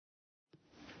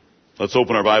Let's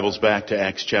open our Bibles back to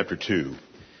Acts chapter 2.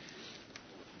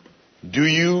 Do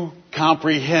you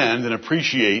comprehend and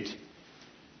appreciate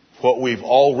what we've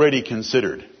already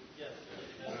considered?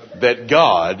 That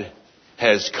God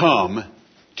has come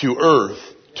to earth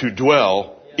to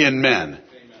dwell in men.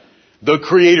 The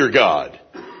Creator God.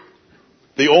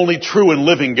 The only true and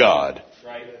living God.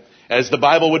 As the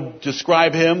Bible would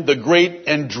describe Him, the great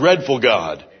and dreadful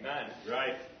God.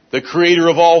 The Creator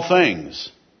of all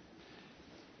things.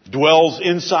 Dwells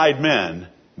inside men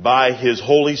by His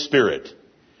Holy Spirit.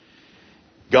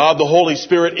 God the Holy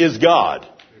Spirit is God.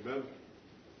 Amen.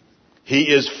 He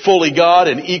is fully God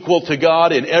and equal to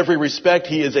God in every respect.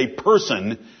 He is a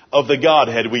person of the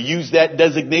Godhead. We use that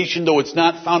designation, though it's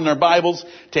not found in our Bibles,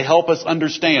 to help us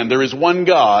understand. There is one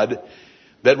God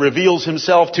that reveals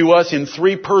Himself to us in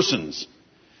three persons.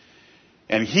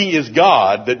 And He is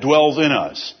God that dwells in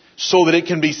us. So that it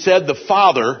can be said the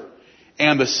Father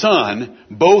and the Son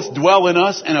both dwell in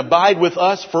us and abide with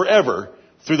us forever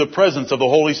through the presence of the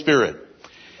Holy Spirit.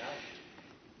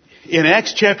 In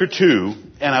Acts chapter 2,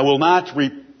 and I will not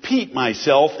repeat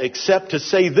myself except to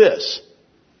say this.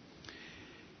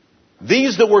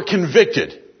 These that were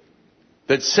convicted,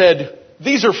 that said,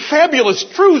 these are fabulous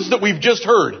truths that we've just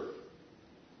heard.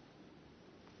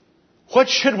 What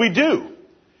should we do?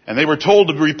 And they were told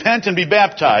to repent and be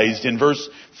baptized in verse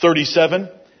 37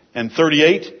 and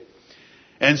 38.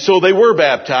 And so they were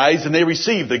baptized and they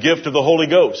received the gift of the Holy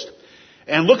Ghost.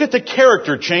 And look at the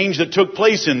character change that took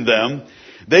place in them.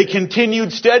 They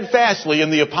continued steadfastly in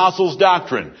the apostles'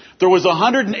 doctrine. There was a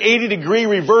 180-degree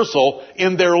reversal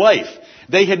in their life.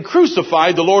 They had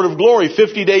crucified the Lord of glory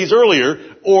 50 days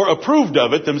earlier, or approved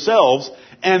of it themselves,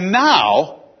 and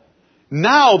now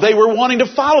they were wanting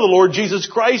to follow the Lord Jesus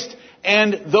Christ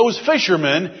and those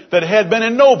fishermen that had been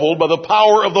ennobled by the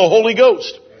power of the Holy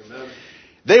Ghost.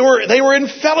 They were in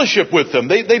fellowship with them.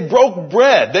 They broke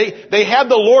bread. They had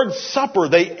the Lord's Supper.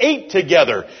 They ate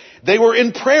together. They were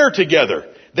in prayer together.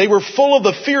 They were full of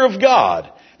the fear of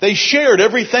God. They shared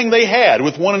everything they had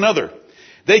with one another.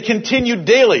 They continued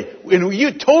daily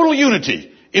in total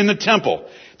unity in the temple.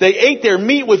 They ate their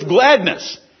meat with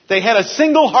gladness. They had a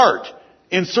single heart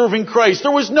in serving Christ.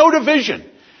 There was no division,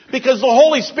 because the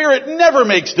Holy Spirit never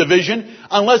makes division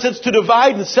unless it's to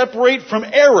divide and separate from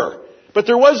error. But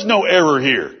there was no error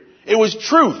here. It was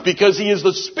truth, because He is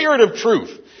the Spirit of truth.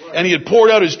 And He had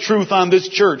poured out His truth on this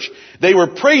church. They were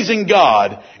praising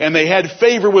God, and they had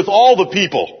favor with all the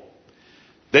people.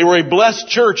 They were a blessed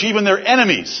church. Even their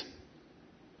enemies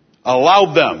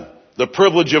allowed them the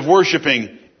privilege of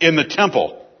worshiping in the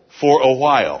temple for a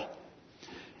while,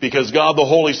 because God the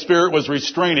Holy Spirit was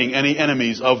restraining any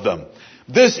enemies of them.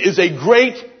 This is a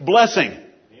great blessing.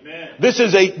 Amen. This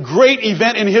is a great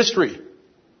event in history.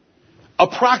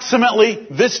 Approximately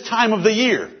this time of the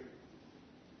year,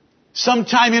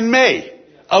 sometime in May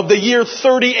of the year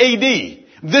 30 A.D.,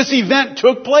 this event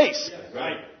took place.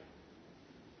 Right.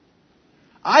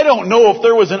 I don't know if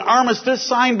there was an armistice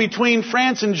signed between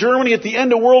France and Germany at the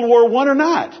end of World War I or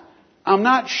not. I'm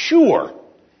not sure.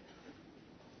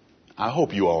 I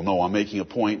hope you all know I'm making a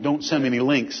point. Don't send me any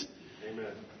links. Amen.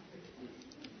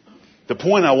 The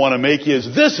point I want to make is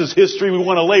this is history we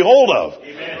want to lay hold of.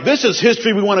 Amen. This is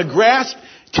history we want to grasp,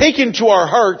 take into our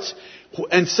hearts,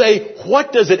 and say,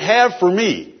 what does it have for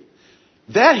me?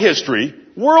 That history,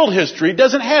 world history,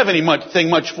 doesn't have anything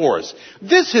much for us.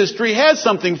 This history has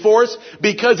something for us,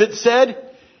 because it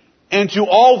said, and to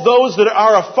all those that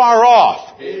are afar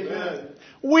off. Amen.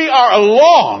 We are a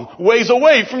long ways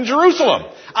away from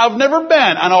Jerusalem. I've never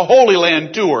been on a Holy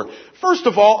Land tour. First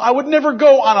of all, I would never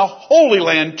go on a Holy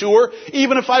Land tour,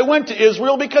 even if I went to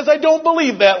Israel, because I don't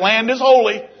believe that land is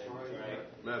holy.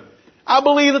 I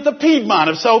believe that the Piedmont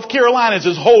of South Carolina is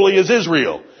as holy as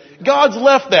Israel. God's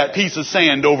left that piece of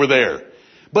sand over there.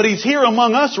 But He's here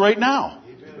among us right now.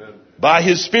 Amen. By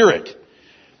His Spirit.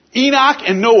 Enoch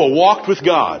and Noah walked with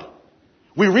God.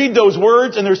 We read those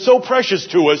words and they're so precious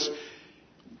to us.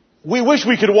 We wish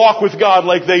we could walk with God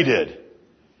like they did.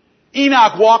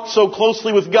 Enoch walked so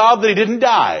closely with God that he didn't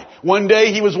die. One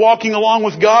day he was walking along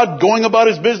with God, going about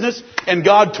his business, and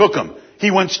God took him. He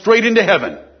went straight into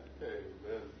heaven.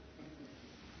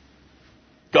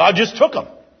 God just took him.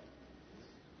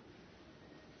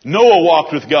 Noah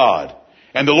walked with God,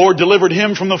 and the Lord delivered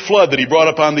him from the flood that He brought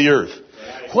upon the earth.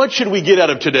 What should we get out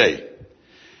of today?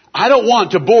 I don't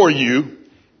want to bore you,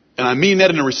 and I mean that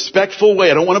in a respectful way.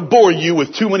 I don't want to bore you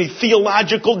with too many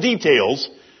theological details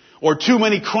or too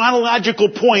many chronological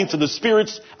points of the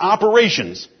Spirit's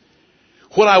operations.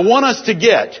 What I want us to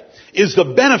get is the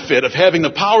benefit of having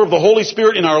the power of the Holy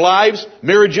Spirit in our lives,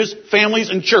 marriages, families,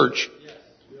 and church.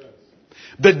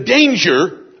 The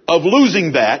danger of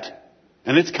losing that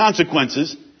and its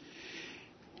consequences.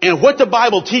 And what the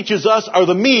Bible teaches us are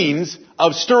the means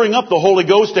of stirring up the Holy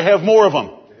Ghost to have more of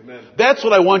them. Amen. That's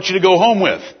what I want you to go home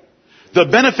with. The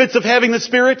benefits of having the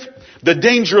Spirit, the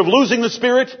danger of losing the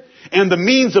Spirit, and the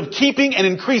means of keeping and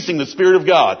increasing the Spirit of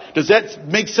God. Does that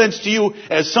make sense to you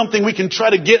as something we can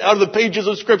try to get out of the pages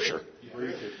of Scripture?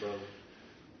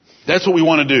 That's what we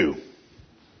want to do.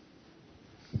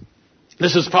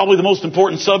 This is probably the most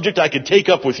important subject I could take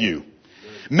up with you.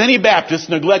 Many Baptists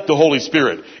neglect the Holy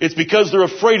Spirit. It's because they're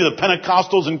afraid of the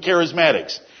Pentecostals and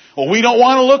Charismatics. Well, we don't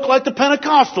want to look like the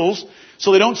Pentecostals,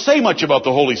 so they don't say much about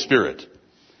the Holy Spirit.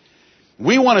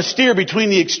 We want to steer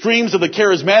between the extremes of the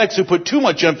Charismatics who put too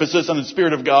much emphasis on the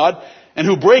Spirit of God and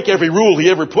who break every rule He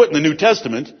ever put in the New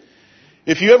Testament.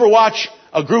 If you ever watch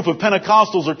a group of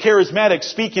Pentecostals or Charismatics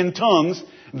speak in tongues,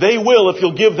 they will, if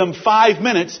you'll give them 5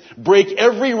 minutes, break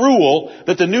every rule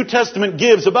that the New Testament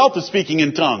gives about the speaking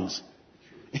in tongues.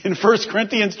 In 1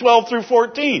 Corinthians 12 through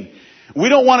 14. We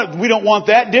don't want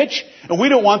that ditch, and we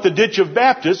don't want the ditch of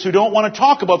Baptists who don't want to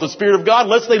talk about the Spirit of God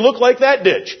unless they look like that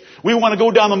ditch. We want to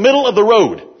go down the middle of the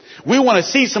road. We want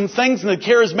to see some things in the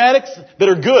Charismatics that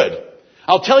are good.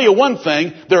 I'll tell you one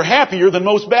thing, they're happier than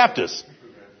most Baptists.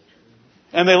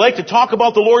 And they like to talk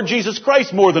about the Lord Jesus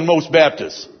Christ more than most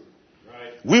Baptists.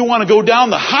 We want to go down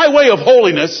the highway of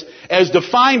holiness as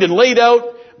defined and laid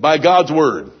out by God's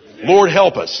Word. Lord,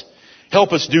 help us.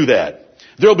 Help us do that.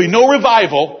 There will be no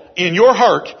revival in your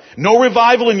heart, no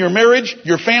revival in your marriage,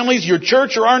 your families, your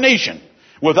church, or our nation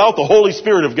without the Holy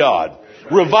Spirit of God.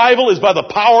 Revival is by the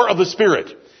power of the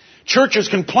Spirit. Churches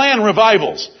can plan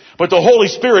revivals, but the Holy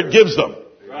Spirit gives them.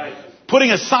 Right.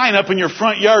 Putting a sign up in your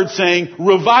front yard saying,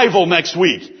 revival next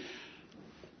week.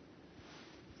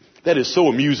 That is so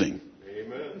amusing.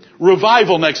 Amen.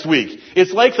 Revival next week.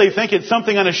 It's like they think it's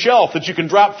something on a shelf that you can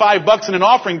drop $5 in an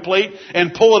offering plate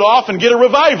and pull it off and get a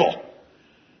revival.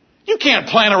 You can't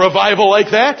plan a revival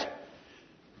like that.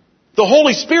 The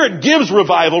Holy Spirit gives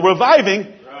revival.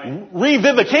 Reviving,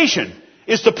 revivification,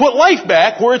 is to put life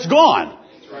back where it's gone.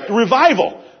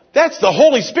 Revival. That's the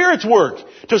Holy Spirit's work.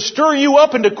 To stir you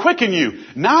up and to quicken you.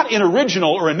 Not in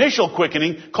original or initial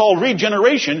quickening called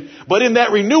regeneration, but in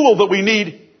that renewal that we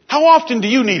need. How often do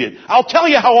you need it? I'll tell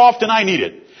you how often I need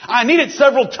it. I need it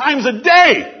several times a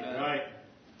day.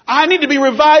 I need to be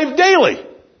revived daily.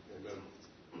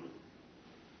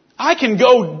 I can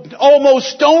go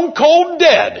almost stone cold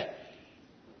dead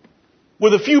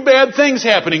with a few bad things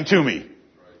happening to me.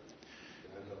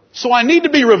 So I need to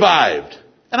be revived.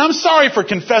 And I'm sorry for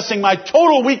confessing my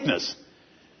total weakness.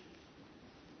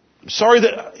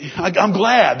 I'm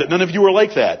glad that none of you are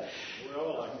like that.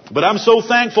 But I'm so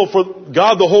thankful for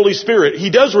God the Holy Spirit. He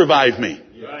does revive me.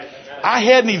 I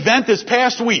had an event this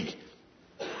past week.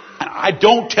 I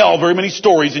don't tell very many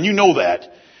stories, and you know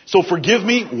that. So forgive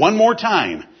me one more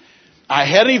time. I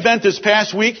had an event this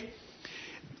past week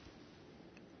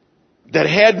that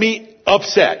had me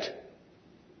upset.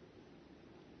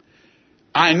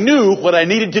 I knew what I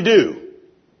needed to do.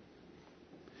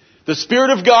 The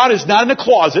Spirit of God is not in a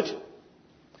closet.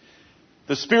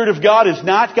 The Spirit of God is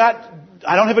not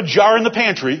I don't have a jar in the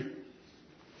pantry.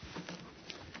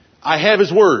 I have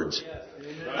His words.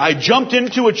 I jumped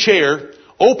into a chair,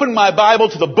 opened my Bible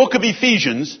to the book of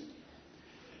Ephesians,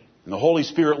 and the Holy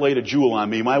Spirit laid a jewel on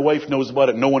me. My wife knows about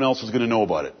it. No one else is going to know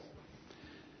about it.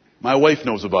 My wife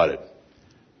knows about it.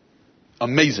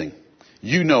 Amazing.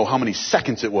 You know how many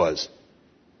seconds it was.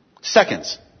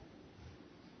 Seconds.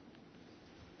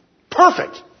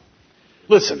 Perfect.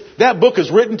 Listen, that book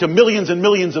is written to millions and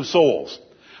millions of souls.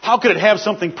 How could it have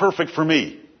something perfect for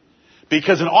me?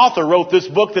 Because an author wrote this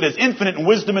book that has infinite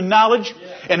wisdom and knowledge,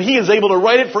 and he is able to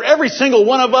write it for every single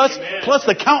one of us, plus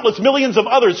the countless millions of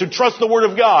others who trust the Word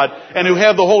of God and who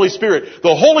have the Holy Spirit.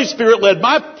 The Holy Spirit led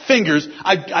my fingers.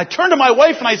 I turned to my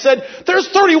wife and I said, there's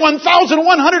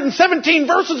 31,117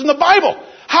 verses in the Bible.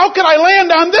 How could I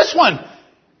land on this one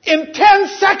in 10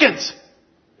 seconds?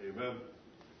 Amen.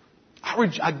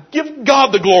 I give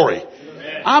God the glory.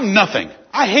 Amen. I'm nothing.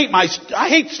 I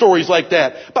hate stories like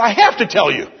that, but I have to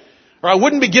tell you, or I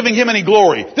wouldn't be giving Him any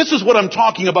glory. This is what I'm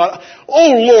talking about.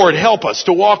 Oh Lord, help us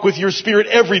to walk with Your Spirit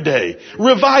every day.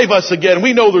 Revive us again.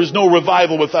 We know there's no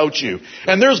revival without You.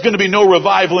 And there's going to be no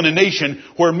revival in a nation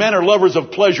where men are lovers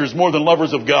of pleasures more than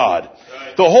lovers of God.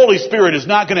 Right. The Holy Spirit is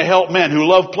not going to help men who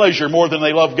love pleasure more than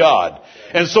they love God.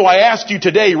 And so I ask you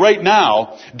today, right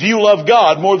now, do you love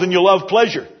God more than you love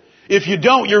pleasure? If you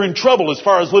don't, you're in trouble as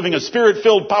far as living a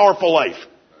Spirit-filled, powerful life.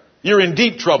 You're in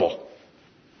deep trouble.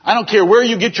 I don't care where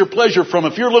you get your pleasure from.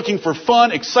 If you're looking for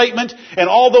fun, excitement, and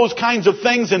all those kinds of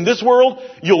things in this world,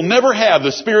 you'll never have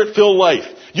the Spirit-filled life.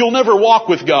 You'll never walk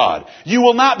with God. You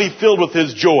will not be filled with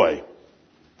His joy.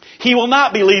 He will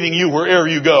not be leading you wherever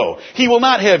you go. He will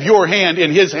not have your hand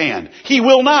in His hand. He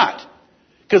will not.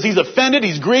 Because He's offended,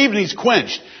 He's grieved, and He's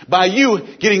quenched by you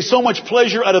getting so much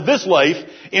pleasure out of this life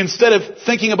instead of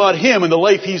thinking about Him and the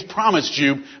life He's promised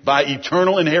you by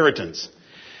eternal inheritance.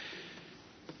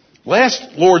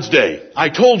 Last Lord's Day, I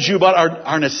told you about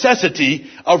our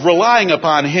necessity of relying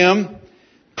upon Him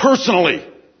personally.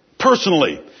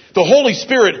 Personally. The Holy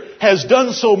Spirit has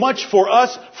done so much for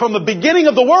us from the beginning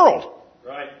of the world.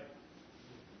 Right.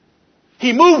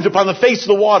 He moved upon the face of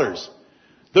the waters.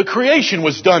 The creation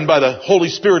was done by the Holy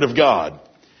Spirit of God.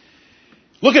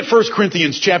 Look at 1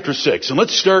 Corinthians chapter 6, and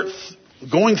let's start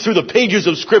going through the pages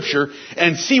of Scripture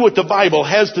and see what the Bible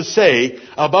has to say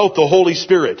about the Holy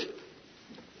Spirit.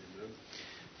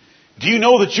 Do you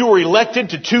know that you were elected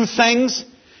to two things?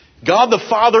 God the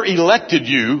Father elected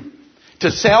you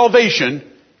to salvation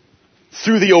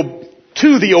to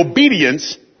the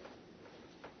obedience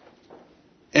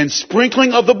and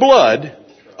sprinkling of the blood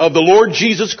of the Lord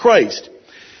Jesus Christ.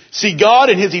 See, God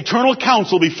in His eternal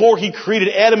counsel before He created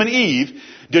Adam and Eve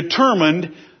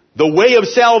determined the way of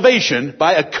salvation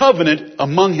by a covenant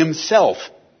among Himself.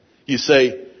 You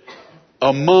say,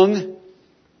 among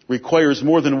requires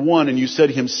more than one, and you said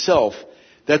Himself.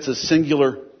 That's a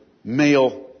singular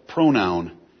male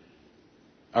pronoun.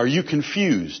 Are you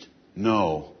confused?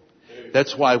 No.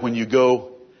 That's why when you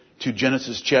go to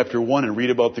Genesis chapter 1 and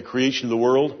read about the creation of the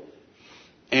world,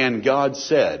 and God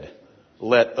said,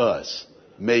 let us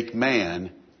make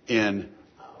man in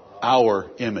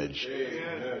our image.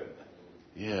 Amen.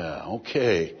 Yeah,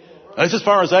 okay. That's as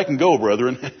far as I can go,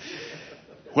 brethren.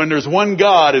 When there's one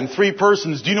God and three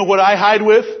persons, do you know what I hide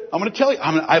with? I'm going to tell you,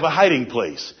 I have a hiding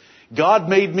place. God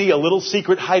made me a little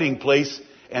secret hiding place,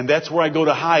 and that's where I go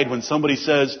to hide when somebody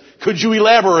says, could you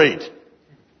elaborate?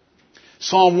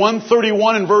 Psalm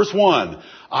 131 and verse 1.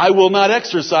 I will not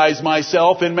exercise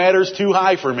myself in matters too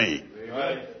high for me.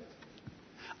 Amen.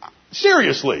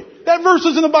 Seriously, that verse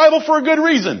is in the Bible for a good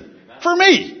reason. For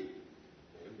me.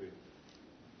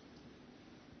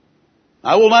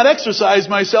 I will not exercise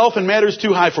myself in matters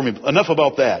too high for me. Enough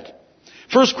about that.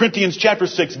 1 Corinthians chapter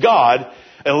 6, God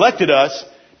elected us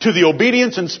to the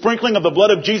obedience and sprinkling of the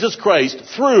blood of Jesus Christ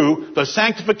through the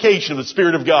sanctification of the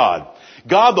Spirit of God.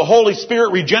 God, the Holy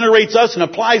Spirit, regenerates us and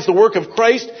applies the work of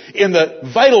Christ in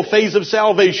the vital phase of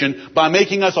salvation by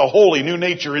making us a holy new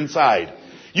nature inside.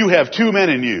 You have two men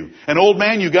in you. An old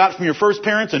man you got from your first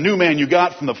parents, a new man you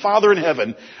got from the Father in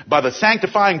heaven by the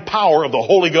sanctifying power of the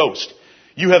Holy Ghost.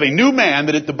 You have a new man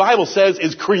that the Bible says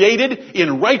is created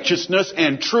in righteousness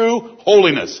and true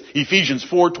holiness. Ephesians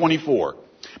 4:24.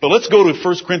 But let's go to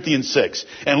 1 Corinthians 6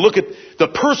 and look at the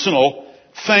personal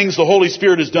things the Holy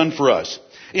Spirit has done for us.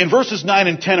 In verses 9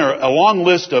 and 10 are a long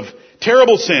list of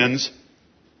terrible sins.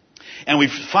 And we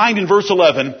find in verse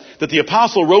 11 that the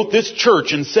apostle wrote this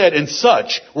church and said, and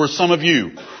such were some of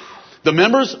you. The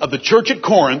members of the church at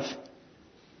Corinth,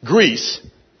 Greece,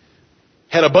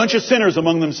 had a bunch of sinners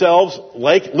among themselves,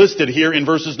 like listed here in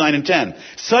verses 9 and 10.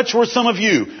 Such were some of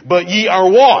you, but ye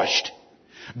are washed,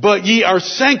 but ye are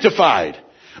sanctified,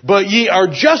 but ye are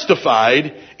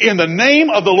justified in the name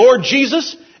of the Lord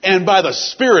Jesus and by the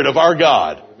Spirit of our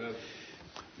God. Amen.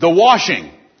 The washing,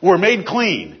 we're made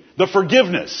clean. The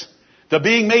forgiveness, the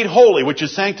being made holy, which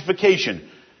is sanctification.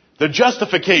 The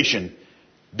justification,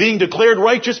 being declared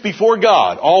righteous before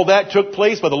God. All that took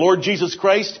place by the Lord Jesus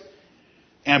Christ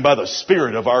and by the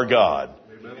Spirit of our God.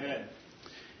 Amen.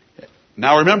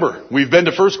 Now remember, we've been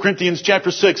to 1 Corinthians chapter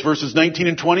 6, verses 19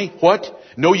 and 20. What?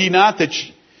 Know ye not that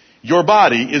your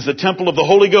body is the temple of the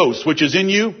Holy Ghost, which is in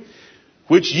you,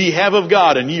 which ye have of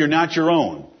God, and ye are not your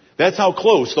own. That's how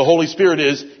close the Holy Spirit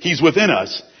is. He's within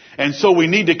us. And so we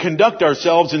need to conduct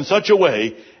ourselves in such a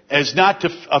way as not to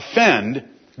offend,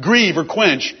 grieve, or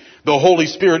quench the Holy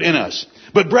Spirit in us.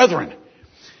 But brethren,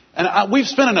 and we've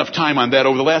spent enough time on that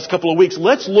over the last couple of weeks.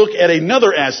 Let's look at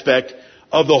another aspect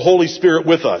of the Holy Spirit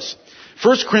with us.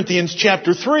 1 Corinthians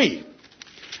chapter 3.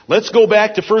 Let's go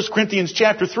back to 1 Corinthians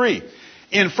chapter 3.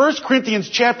 In 1 Corinthians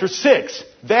chapter 6,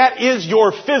 that is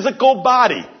your physical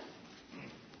body.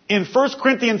 In 1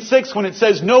 Corinthians 6, when it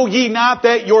says, know ye not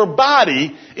that your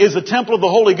body is the temple of the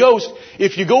Holy Ghost,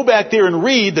 if you go back there and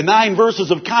read the 9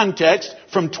 verses of context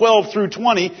from 12 through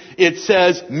 20, it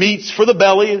says, meats for the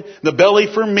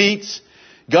belly for meats.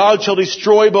 God shall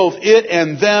destroy both it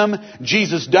and them.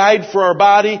 Jesus died for our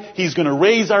body. He's going to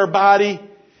raise our body.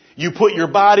 You put your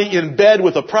body in bed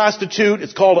with a prostitute.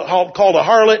 It's called a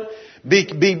harlot.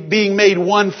 Being made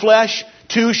one flesh.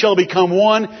 Two shall become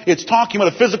one. It's talking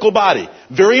about a physical body.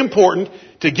 Very important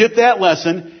to get that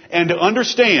lesson and to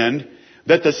understand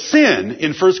that the sin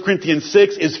in 1 Corinthians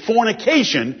 6 is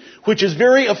fornication, which is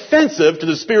very offensive to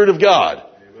the Spirit of God.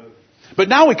 Amen. But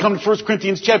now we come to 1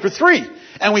 Corinthians chapter 3,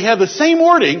 and we have the same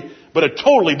wording, but a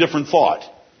totally different thought.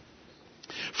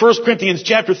 1 Corinthians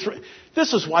chapter 3,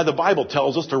 this is why the Bible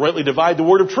tells us to rightly divide the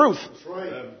word of truth. That's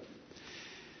right.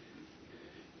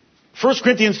 1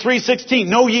 Corinthians 3:16,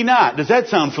 know ye not. Does that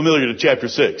sound familiar to chapter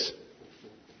 6?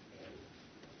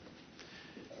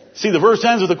 See, the verse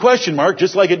ends with a question mark,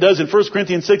 just like it does in 1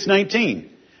 Corinthians 6:19.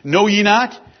 Know ye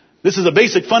not? This is a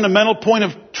basic fundamental point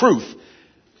of truth.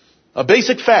 A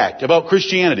basic fact about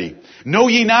Christianity. Know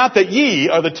ye not that ye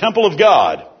are the temple of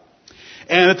God,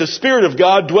 and that the Spirit of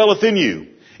God dwelleth in you?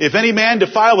 If any man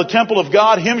defile the temple of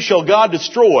God, him shall God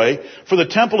destroy, for the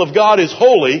temple of God is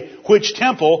holy, which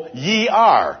temple ye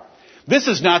are. This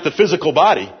is not the physical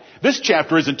body. This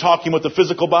chapter isn't talking about the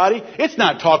physical body. It's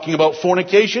not talking about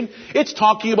fornication. It's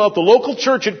talking about the local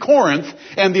church at Corinth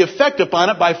and the effect upon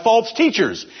it by false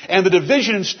teachers and the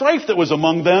division and strife that was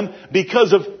among them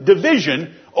because of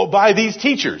division by these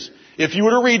teachers. If you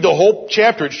were to read the whole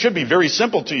chapter, it should be very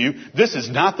simple to you. This is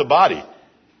not the body.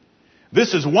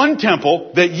 This is one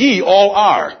temple that ye all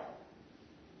are.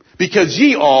 Because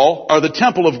ye all are the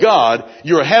temple of God.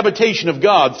 You're a habitation of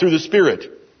God through the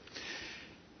Spirit.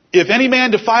 If any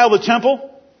man defile the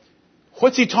temple,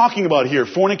 what's he talking about here?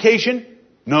 Fornication?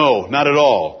 No, not at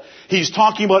all. He's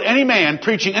talking about any man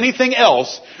preaching anything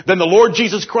else than the Lord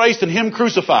Jesus Christ and Him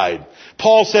crucified.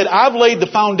 Paul said, I've laid the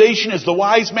foundation as the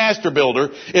wise master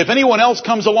builder. If anyone else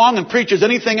comes along and preaches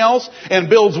anything else and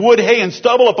builds wood, hay, and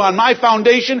stubble upon my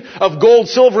foundation of gold,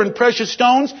 silver, and precious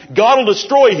stones, God will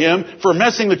destroy him for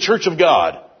messing the church of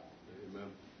God.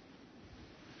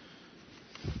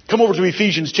 Come over to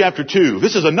Ephesians chapter 2.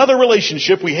 This is another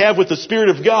relationship we have with the Spirit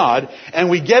of God, and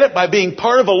we get it by being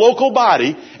part of a local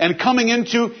body and coming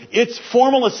into its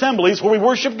formal assemblies where we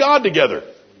worship God together.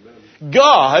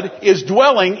 God is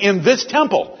dwelling in this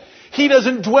temple. He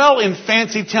doesn't dwell in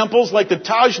fancy temples like the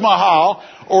Taj Mahal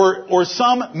or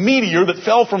some meteor that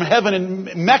fell from heaven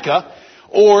in Mecca,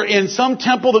 or in some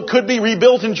temple that could be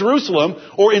rebuilt in Jerusalem,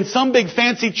 or in some big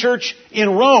fancy church in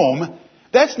Rome.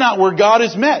 That's not where God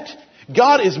is met.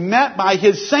 God is met by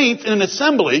His saints in an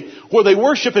assembly where they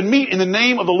worship and meet in the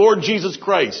name of the Lord Jesus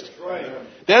Christ. That's right.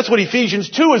 That's what Ephesians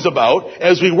 2 is about.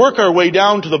 As we work our way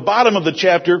down to the bottom of the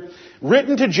chapter,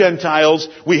 written to Gentiles,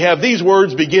 we have these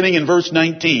words beginning in verse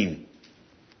 19.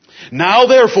 Now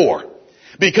therefore,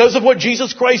 because of what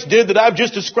Jesus Christ did that I've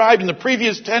just described in the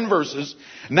previous 10 verses,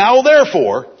 now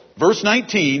therefore, verse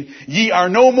 19, ye are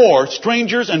no more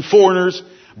strangers and foreigners,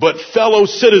 but fellow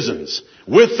citizens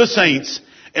with the saints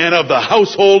and of the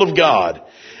household of God,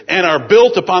 and are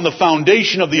built upon the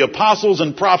foundation of the apostles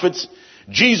and prophets,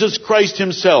 Jesus Christ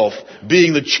Himself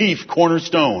being the chief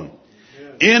cornerstone,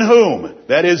 in whom,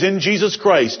 that is in Jesus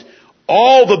Christ,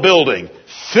 all the building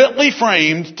fitly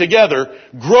framed together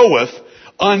groweth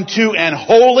unto an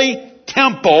holy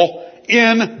temple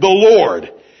in the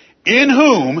Lord, in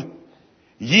whom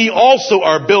ye also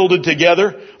are builded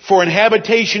together for an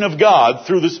habitation of God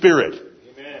through the Spirit.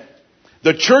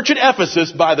 The church at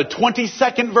Ephesus, by the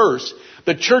 22nd verse,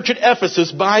 the church at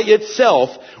Ephesus by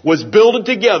itself was builded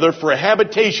together for a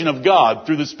habitation of God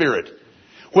through the Spirit.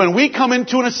 When we come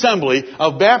into an assembly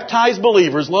of baptized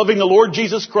believers loving the Lord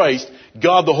Jesus Christ,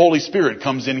 God the Holy Spirit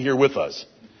comes in here with us.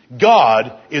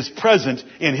 God is present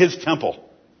in His temple.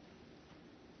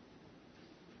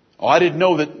 Oh, I didn't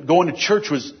know that going to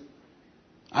church was...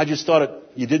 I just thought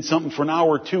you did something for an hour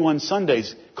or two on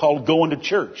Sundays called going to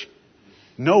church.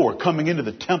 No, we're coming into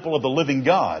the temple of the living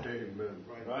God. Amen.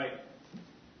 Right.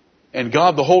 And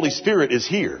God the Holy Spirit is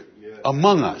here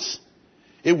among us.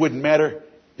 It wouldn't matter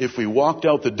if we walked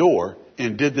out the door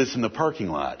and did this in the parking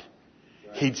lot.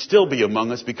 He'd still be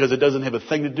among us because it doesn't have a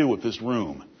thing to do with this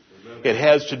room. Amen. It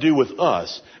has to do with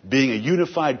us being a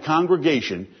unified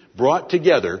congregation brought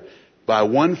together by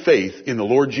one faith in the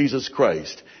Lord Jesus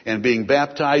Christ and being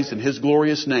baptized in His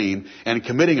glorious name and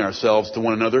committing ourselves to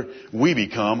one another. We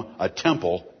become a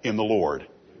temple in the Lord.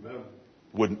 Amen.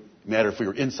 Wouldn't matter if we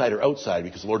were inside or outside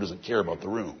because the Lord doesn't care about the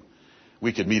room.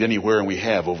 We could meet anywhere, and we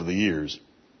have over the years.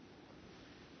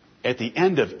 At the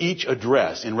end of each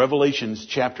address in Revelation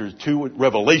chapters 2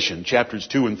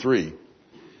 and 3,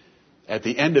 at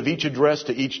the end of each address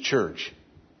to each church,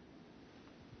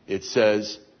 it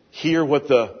says, hear what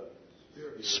the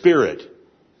Spirit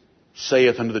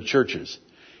saith unto the churches.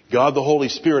 God the Holy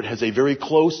Spirit has a very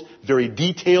close, very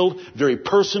detailed, very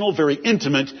personal, very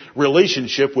intimate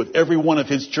relationship with every one of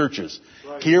His churches.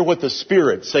 Right. Hear what the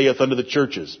Spirit saith unto the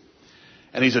churches.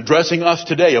 And He's addressing us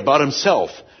today about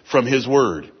Himself from His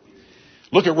Word.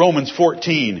 Look at Romans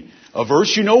 14, a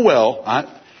verse you know well.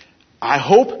 I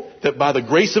hope that by the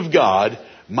grace of God,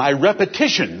 my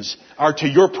repetitions are to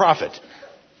your profit.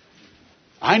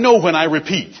 I know when I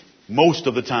repeat most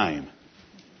of the time.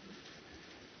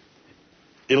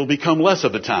 It'll become less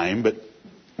of the time, but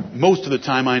most of the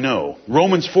time I know.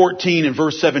 Romans 14 and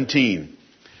verse 17.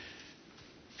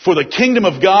 For the kingdom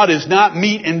of God is not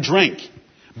meat and drink,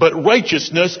 but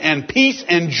righteousness and peace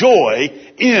and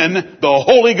joy in the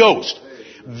Holy Ghost.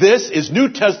 This is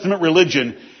New Testament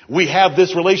religion. We have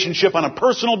this relationship on a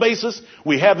personal basis.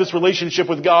 We have this relationship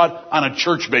with God on a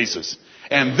church basis.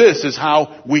 And this is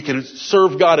how we can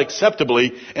serve God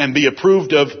acceptably and be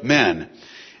approved of men.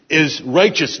 Is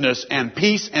righteousness and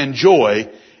peace and joy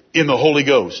in the Holy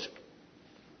Ghost.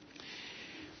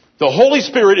 The Holy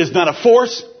Spirit is not a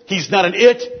force. He's not an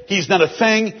it. He's not a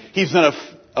thing. He's not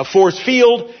a force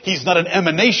field. He's not an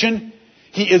emanation.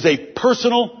 He is a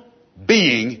personal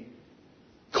being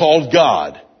called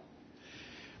God.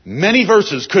 Many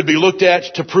verses could be looked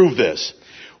at to prove this.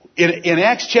 In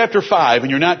Acts chapter 5,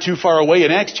 and you're not too far away,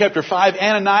 in Acts chapter 5,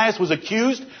 Ananias was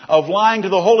accused of lying to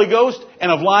the Holy Ghost and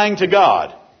of lying to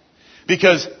God.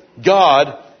 Because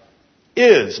God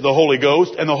is the Holy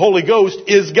Ghost, and the Holy Ghost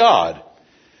is God.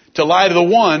 To lie to the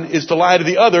one is to lie to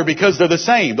the other because they're the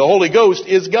same. The Holy Ghost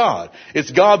is God. It's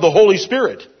God the Holy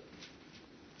Spirit.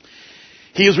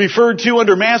 He is referred to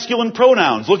under masculine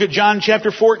pronouns. Look at John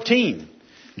chapter 14.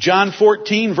 John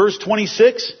 14 verse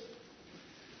 26.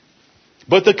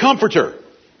 But the Comforter,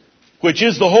 which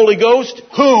is the Holy Ghost,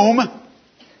 whom,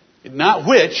 not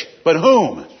which, but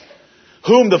whom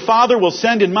the Father will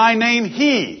send in my name,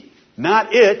 He,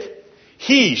 not it,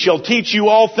 He shall teach you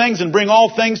all things and bring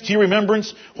all things to your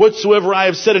remembrance whatsoever I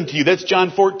have said unto you. That's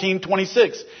John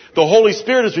 14:26. The Holy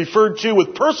Spirit is referred to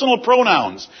with personal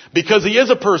pronouns because He is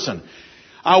a person.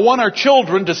 I want our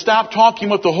children to stop talking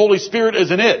with the Holy Spirit as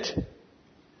an it.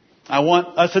 I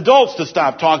want us adults to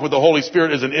stop talking with the Holy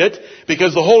Spirit as an it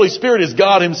because the Holy Spirit is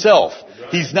God Himself.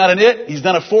 He's not an it. He's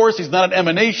not a force. He's not an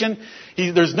emanation.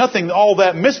 There's nothing all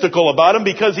that mystical about Him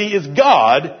because He is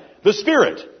God, the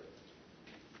Spirit.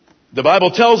 The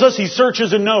Bible tells us He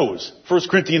searches and knows. 1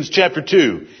 Corinthians chapter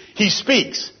 2. He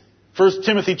speaks. 1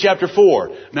 Timothy chapter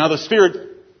 4. Now the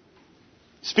Spirit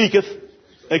speaketh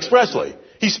expressly.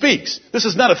 He speaks. This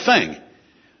is not a thing.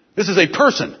 This is a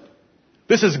person.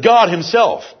 This is God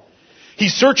Himself. He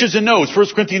searches and knows. 1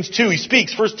 Corinthians 2. He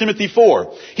speaks. 1 Timothy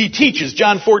 4. He teaches.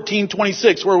 John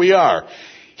 14:26, where we are.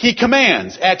 He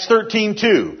commands. Acts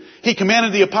 13:2. He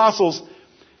commanded the apostles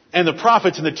and the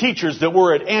prophets and the teachers that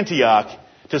were at Antioch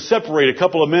to separate a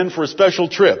couple of men for a special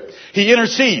trip. He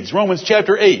intercedes. Romans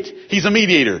chapter 8. He's a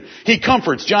mediator. He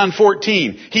comforts. John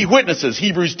 14. He witnesses.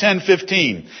 Hebrews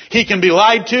 10:15. He can be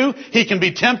lied to. He can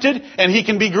be tempted. And he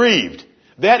can be grieved.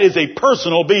 That is a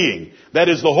personal being. That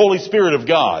is the Holy Spirit of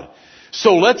God.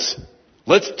 So let's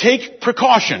take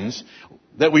precautions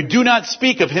that we do not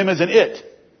speak of Him as an it,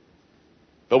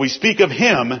 but we speak of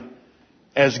Him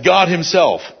as God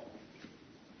Himself.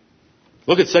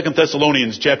 Look at 2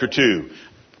 Thessalonians chapter 2.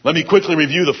 Let me quickly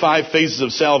review the 5 phases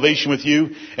of salvation with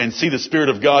you and see the Spirit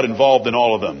of God involved in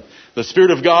all of them. The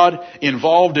Spirit of God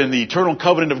involved in the eternal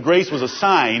covenant of grace was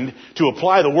assigned to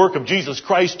apply the work of Jesus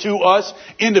Christ to us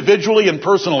individually and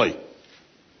personally.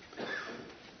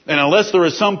 And unless there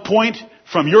is some point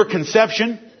from your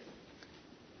conception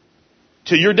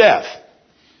to your death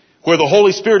where the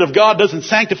Holy Spirit of God doesn't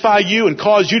sanctify you and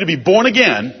cause you to be born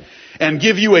again and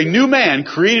give you a new man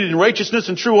created in righteousness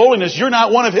and true holiness, you're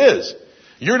not one of His.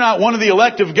 You're not one of the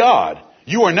elect of God.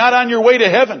 You are not on your way to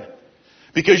heaven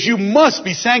because you must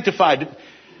be sanctified.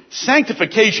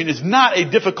 Sanctification is not a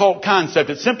difficult concept.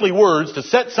 It's simply words to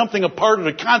set something apart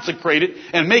or to consecrate it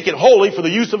and make it holy for the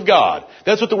use of God.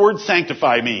 That's what the word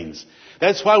sanctify means.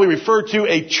 That's why we refer to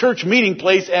a church meeting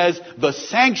place as the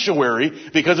sanctuary,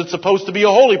 because it's supposed to be a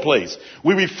holy place.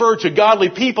 We refer to godly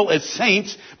people as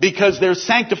saints because they're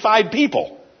sanctified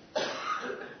people.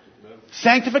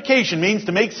 Sanctification means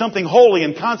to make something holy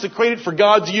and consecrate it for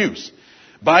God's use.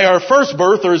 By our first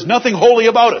birth, there is nothing holy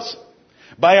about us.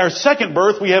 By our second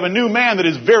birth, we have a new man that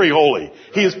is very holy.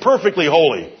 He is perfectly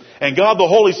holy. And God, the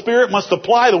Holy Spirit, must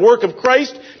apply the work of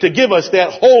Christ to give us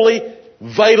that holy,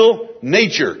 vital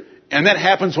nature. And that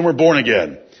happens when we're born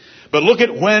again. But look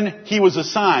at when He was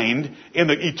assigned in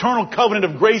the eternal covenant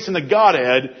of grace in the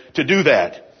Godhead to do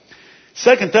that.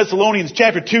 2 Thessalonians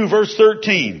chapter 2, verse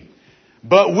 13.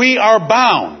 But we are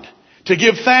bound to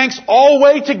give thanks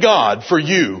always to God for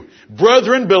you,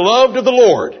 brethren beloved of the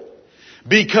Lord,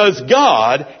 because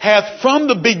God hath from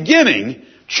the beginning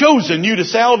chosen you to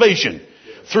salvation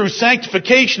through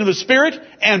sanctification of the Spirit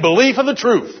and belief of the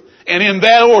truth. And in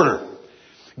that order.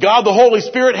 God the Holy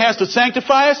Spirit has to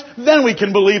sanctify us, then we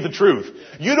can believe the truth.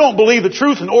 you don't believe the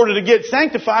truth in order to get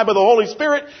sanctified by the Holy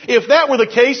Spirit. If that were the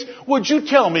case, would you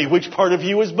tell me which part of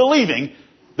you is believing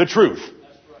the truth?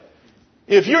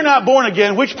 If you're not born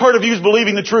again, which part of you is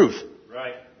believing the truth?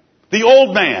 Right. The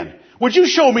old man. Would you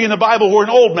show me in the Bible where an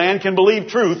old man can believe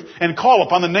truth and call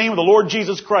upon the name of the Lord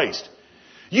Jesus Christ?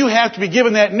 You have to be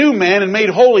given that new man and made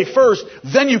holy first,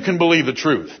 then you can believe the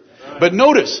truth. Right. But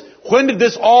notice, when did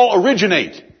this all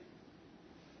originate?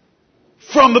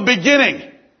 From the beginning.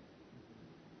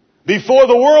 Before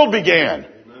the world began.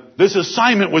 Amen. This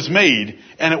assignment was made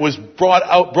and it was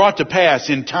brought to pass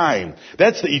in time.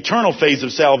 That's the eternal phase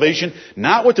of salvation,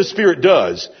 not what the Spirit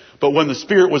does, but when the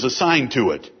Spirit was assigned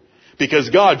to it. Because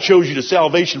God chose you to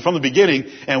salvation from the beginning,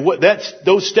 and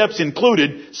those steps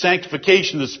included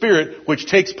sanctification of the Spirit, which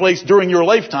takes place during your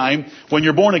lifetime when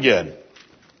you're born again.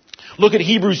 Look at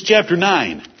Hebrews chapter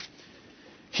 9.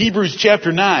 Hebrews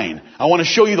chapter 9. I want to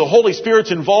show you the Holy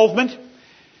Spirit's involvement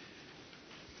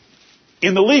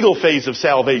in the legal phase of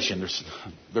salvation.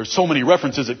 There's so many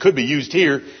references that could be used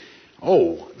here.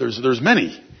 There's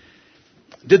many.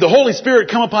 Did the Holy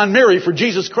Spirit come upon Mary for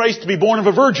Jesus Christ to be born of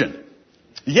a virgin?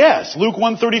 Yes, Luke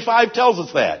 1:35 tells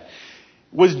us that.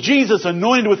 Was Jesus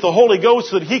anointed with the Holy Ghost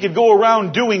so that he could go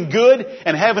around doing good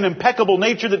and have an impeccable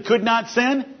nature that could not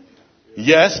sin?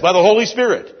 Yes, by the Holy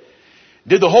Spirit.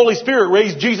 Did the Holy Spirit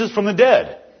raise Jesus from the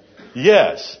dead?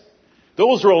 Yes.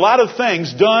 Those are a lot of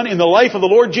things done in the life of the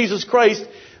Lord Jesus Christ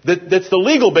that's the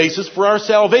legal basis for our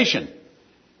salvation.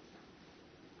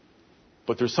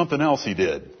 But there's something else he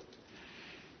did.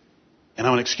 And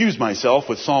I'm going to excuse myself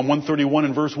with Psalm 131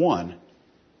 and verse 1.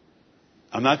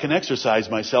 I'm not going to exercise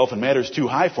myself in matters too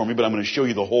high for me, but I'm going to show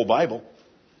you the whole Bible.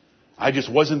 I just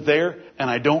wasn't there, and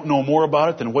I don't know more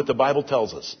about it than what the Bible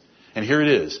tells us. And here it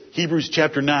is. Hebrews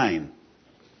chapter 9,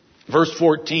 verse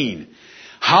 14.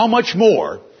 How much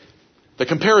more, the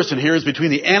comparison here is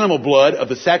between the animal blood of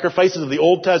the sacrifices of the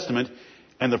Old Testament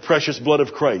and the precious blood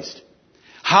of Christ.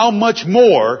 How much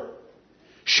more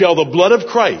shall the blood of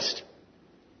Christ,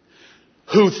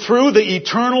 who through the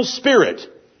eternal Spirit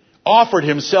offered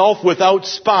himself without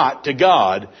spot to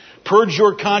God, purge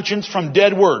your conscience from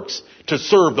dead works to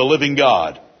serve the living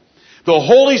God. The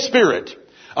Holy Spirit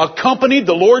accompanied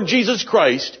the Lord Jesus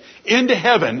Christ into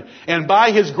heaven, and by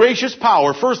his gracious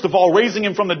power, first of all raising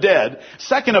him from the dead,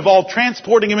 second of all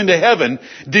transporting him into heaven,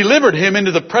 delivered him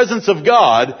into the presence of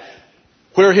God,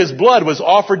 where his blood was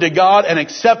offered to God and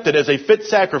accepted as a fit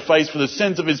sacrifice for the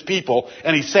sins of his people,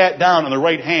 and he sat down on the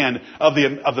right hand of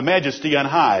the Majesty on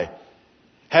high,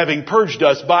 having purged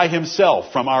us by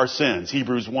himself from our sins.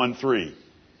 Hebrews 1:3.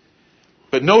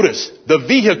 But notice, the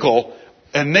vehicle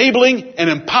enabling and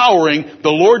empowering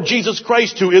the Lord Jesus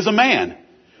Christ, who is a man,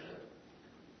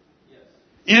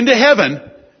 into heaven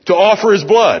to offer his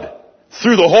blood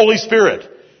through the Holy Spirit.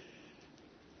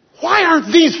 Why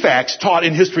aren't these facts taught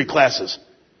in history classes?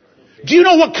 Do you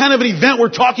know what kind of an event we're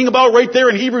talking about right there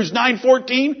in Hebrews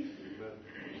 9:14?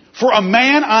 For a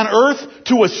man on earth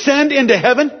to ascend into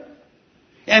heaven?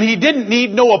 And he didn't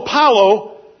need no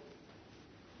Apollo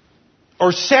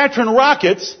or Saturn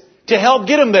rockets to help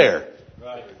get him there.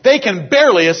 Right. They can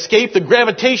barely escape the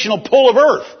gravitational pull of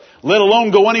earth, let alone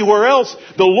go anywhere else.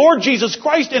 The Lord Jesus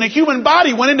Christ in a human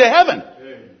body went into heaven.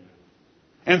 Amen.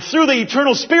 And through the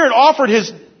eternal Spirit offered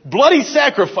his bloody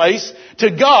sacrifice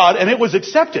to God, and it was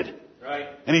accepted. Right.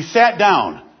 And he sat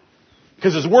down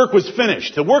because his work was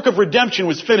finished. The work of redemption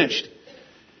was finished.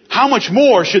 How much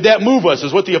more should that move us,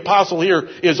 is what the apostle here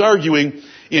is arguing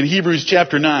in Hebrews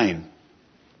chapter 9.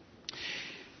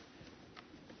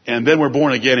 And then we're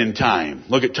born again in time.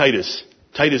 Look at Titus.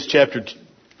 Titus chapter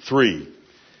 3.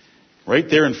 Right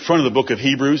there in front of the book of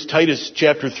Hebrews. Titus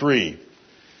chapter 3.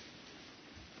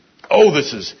 Oh,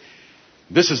 this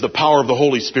is the power of the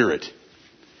Holy Spirit.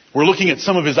 We're looking at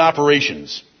some of his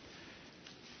operations.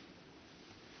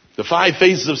 The 5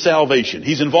 phases of salvation.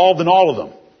 He's involved in all of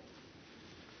them.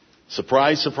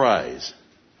 Surprise, surprise.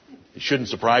 It shouldn't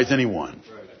surprise anyone.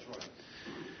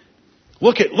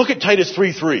 Look at Titus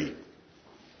 3:3.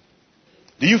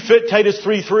 Do you fit Titus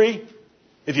 3:3?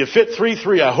 If you fit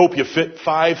 3:3, I hope you fit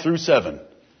 5 through 7.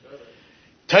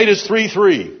 Titus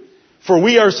 3:3. For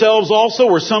we ourselves also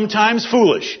were sometimes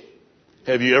foolish.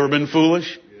 Have you ever been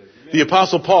foolish? The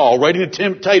Apostle Paul, writing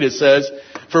to Titus, says,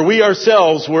 for we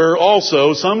ourselves were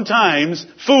also sometimes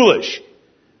foolish,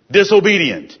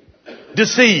 disobedient,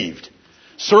 deceived,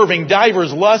 serving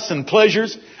divers lusts and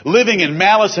pleasures, living in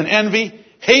malice and envy,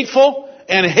 hateful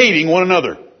and hating one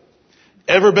another.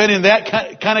 Ever been in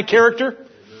that kind of character?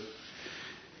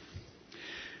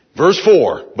 Verse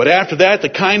 4, but after that the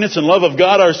kindness and love of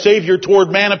God our Savior toward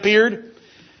man appeared,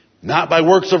 not by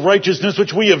works of righteousness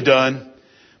which we have done,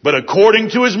 but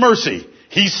according to his mercy,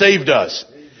 He saved us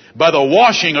by the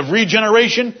washing of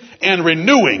regeneration and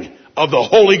renewing of the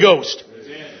Holy Ghost,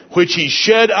 which He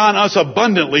shed on us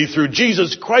abundantly through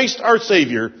Jesus Christ our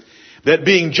Savior, that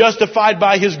being justified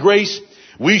by His grace,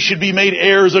 we should be made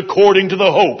heirs according to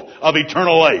the hope of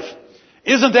eternal life.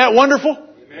 Isn't that wonderful?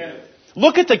 Amen.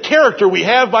 Look at the character we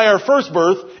have by our first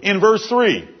birth in verse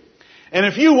 3. And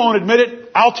if you won't admit it,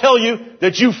 I'll tell you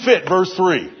that you fit verse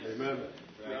 3. Amen.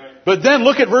 But then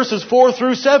look at verses 4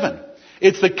 through 7.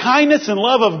 It's the kindness and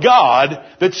love of God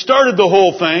that started the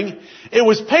whole thing. It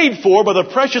was paid for by the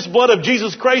precious blood of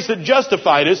Jesus Christ that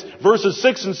justified us, verses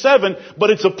 6 and 7,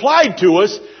 but it's applied to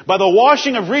us by the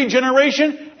washing of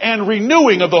regeneration and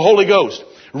renewing of the Holy Ghost.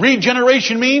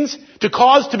 Regeneration means to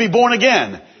cause to be born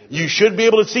again. You should be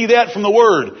able to see that from the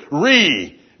word.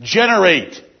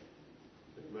 Regenerate.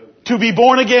 To be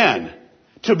born again.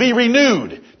 To be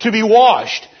renewed. To be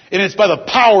washed. And it's by the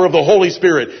power of the Holy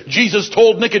Spirit. Jesus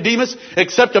told Nicodemus,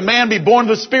 except a man be born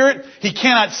of the Spirit, he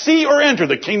cannot see or enter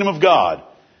the kingdom of God.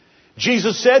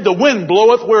 Jesus said, the wind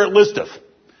bloweth where it listeth.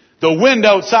 The wind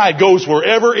outside goes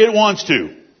wherever it wants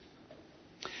to.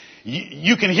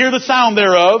 You can hear the sound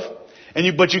thereof,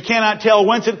 but you cannot tell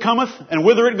whence it cometh and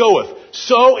whither it goeth.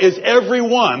 So is every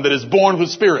one that is born of the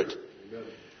Spirit.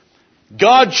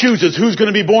 God chooses who's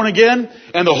going to be born again,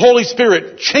 and the Holy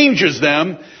Spirit changes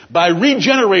them by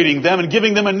regenerating them and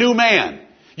giving them a new man.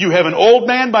 You have an old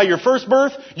man by your first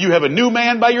birth. You have a new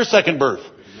man by your second birth.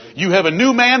 You have a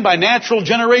new man by natural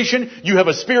generation. You have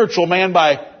a spiritual man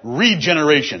by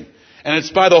regeneration. And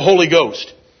it's by the Holy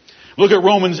Ghost. Look at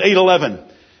Romans 8:11.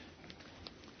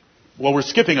 Well, we're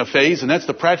skipping a phase, and that's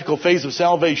the practical phase of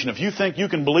salvation. If you think you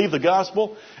can believe the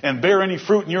gospel and bear any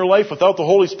fruit in your life without the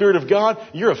Holy Spirit of God,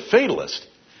 you're a fatalist.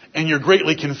 And you're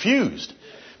greatly confused.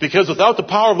 Because without the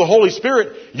power of the Holy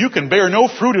Spirit, you can bear no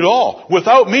fruit at all.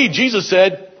 Without me, Jesus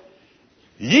said,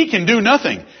 ye can do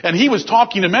nothing. And He was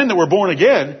talking to men that were born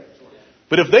again.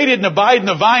 But if they didn't abide in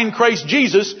the vine Christ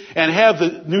Jesus and have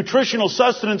the nutritional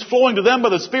sustenance flowing to them by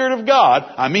the Spirit of God,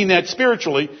 I mean that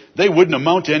spiritually, they wouldn't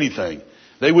amount to anything.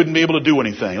 They wouldn't be able to do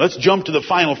anything. Let's jump to the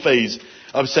final phase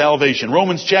of salvation.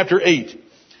 Romans chapter 8.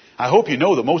 I hope you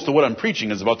know that most of what I'm preaching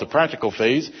is about the practical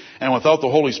phase, and without the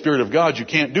Holy Spirit of God, you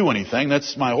can't do anything.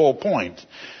 That's my whole point.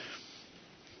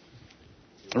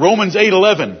 Romans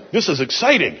 8:11. This is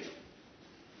exciting.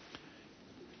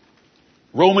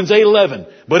 Romans 8:11.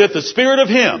 But if the Spirit of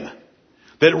Him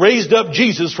that raised up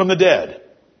Jesus from the dead,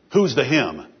 who's the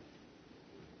Him?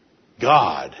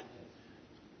 God.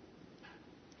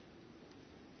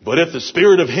 But if the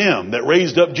Spirit of Him that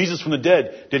raised up Jesus from the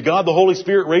dead, did God the Holy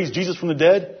Spirit raise Jesus from the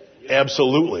dead?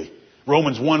 Absolutely.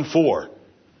 Romans 1:4.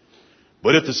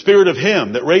 But if the Spirit of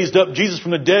Him that raised up Jesus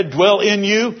from the dead dwell in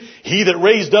you, He that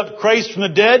raised up Christ from the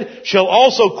dead shall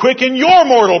also quicken your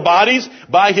mortal bodies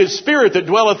by His Spirit that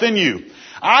dwelleth in you.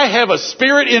 I have a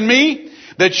spirit in me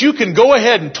that you can go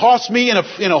ahead and toss me in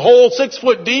a hole 6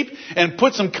 foot deep and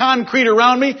put some concrete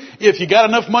around me if you got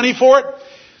enough money for it.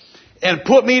 And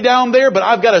put me down there, but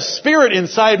I've got a spirit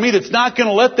inside me that's not going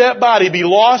to let that body be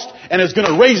lost and is going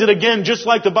to raise it again just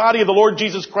like the body of the Lord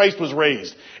Jesus Christ was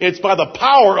raised. It's by the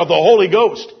power of the Holy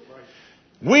Ghost.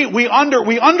 We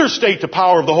understate the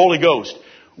power of the Holy Ghost.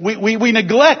 We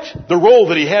neglect the role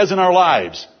that He has in our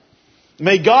lives.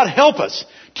 May God help us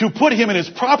to put Him in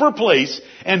His proper place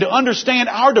and to understand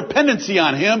our dependency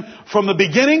on Him from the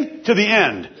beginning to the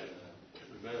end.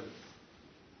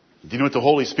 Do you know what the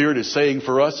Holy Spirit is saying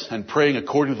for us and praying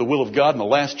according to the will of God in the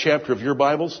last chapter of your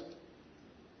Bibles?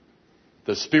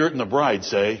 The Spirit and the bride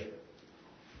say,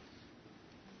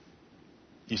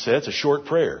 you say, that's a short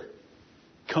prayer.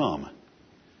 Come.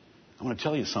 I'm going to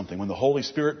tell you something. When the Holy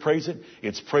Spirit prays it,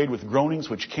 it's prayed with groanings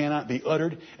which cannot be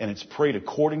uttered, and it's prayed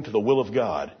according to the will of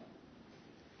God.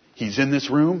 He's in this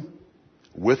room,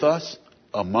 with us,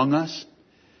 among us.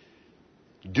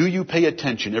 Do you pay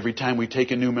attention every time we take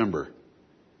a new member?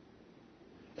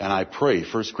 And I pray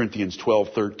 1 Corinthians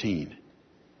 12:13.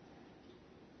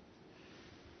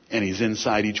 And He's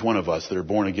inside each one of us that are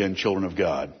born again children of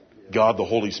God. God the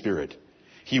Holy Spirit.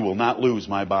 He will not lose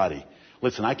my body.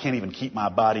 Listen, I can't even keep my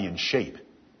body in shape.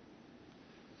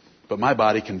 But my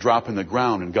body can drop in the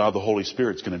ground and God the Holy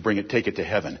Spirit's going to take it to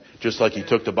heaven. Just like He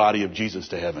took the body of Jesus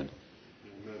to heaven.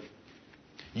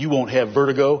 You won't have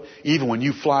vertigo even when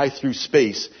you fly through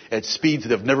space at speeds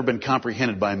that have never been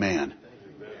comprehended by man.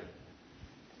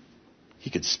 He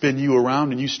could spin you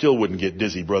around and you still wouldn't get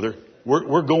dizzy, brother.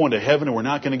 We're going to heaven and we're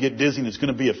not going to get dizzy and it's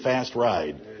going to be a fast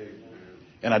ride.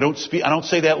 And I don't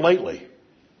say that lightly.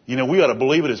 You know, we ought to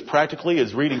believe it as practically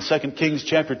as reading 2 Kings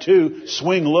chapter 2,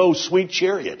 swing low, sweet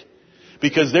chariot.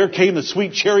 Because there came the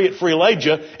sweet chariot for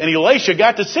Elijah and Elisha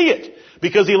got to see it.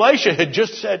 Because Elisha had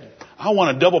just said, I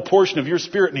want a double portion of your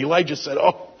spirit. And Elijah said,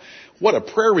 oh, what a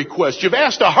prayer request. You've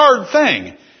asked a hard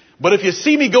thing. But if you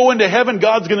see me go into heaven,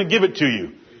 God's going to give it to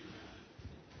you.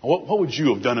 What would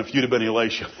you have done if you'd have been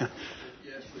Elisha?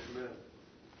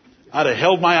 I'd have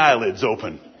held my eyelids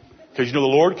open. Because you know the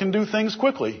Lord can do things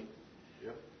quickly.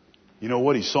 You know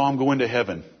what? He saw him go into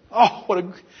heaven. Oh, what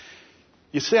a...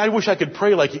 You say, I wish I could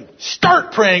pray like he...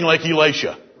 Start praying like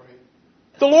Elisha.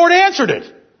 The Lord answered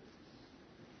it.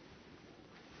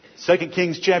 2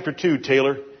 Kings chapter 2,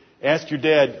 Taylor. Ask your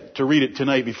dad to read it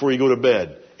tonight before you go to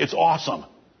bed. It's awesome.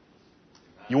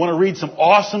 You want to read some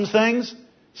awesome things?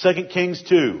 2 Kings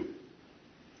 2.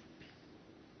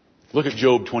 Look at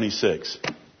Job 26.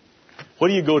 What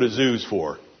do you go to zoos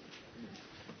for?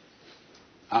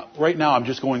 Right now I'm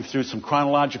just going through some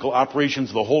chronological operations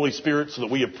of the Holy Spirit so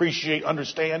that we appreciate,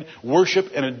 understand, worship,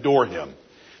 and adore Him.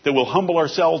 That we'll humble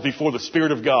ourselves before the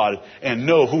Spirit of God and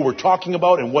know who we're talking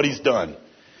about and what He's done.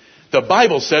 The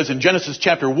Bible says in Genesis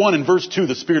chapter 1 and verse 2,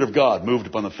 the Spirit of God moved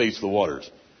upon the face of the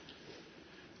waters.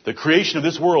 The creation of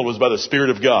this world was by the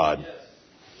Spirit of God.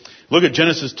 Look at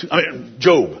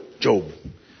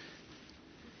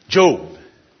Job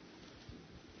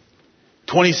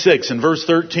 26 and verse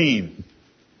 13.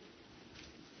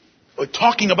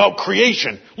 Talking about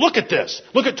creation. Look at this.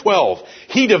 Look at 12.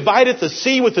 He divideth the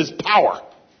sea with His power.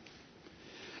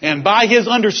 And by His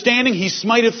understanding He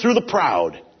smiteth through the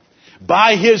proud.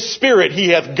 By His Spirit He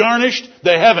hath garnished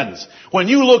the heavens. When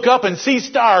you look up and see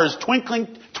stars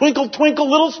twinkling, twinkle,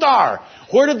 twinkle, little star.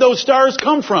 Where did those stars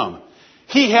come from?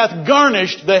 He hath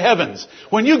garnished the heavens.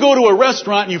 When you go to a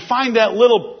restaurant and you find that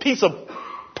little piece of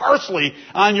parsley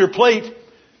on your plate,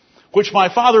 which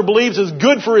my father believes is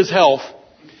good for his health,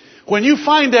 when you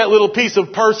find that little piece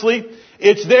of parsley,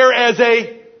 it's there as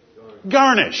a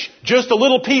garnish. Just a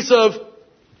little piece of,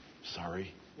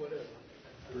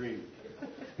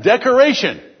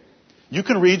 decoration. You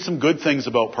can read some good things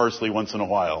about parsley once in a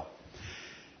while.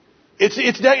 It's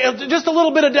just a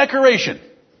little bit of decoration.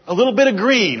 A little bit of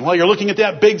green while you're looking at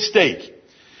that big steak.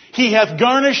 He hath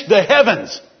garnished the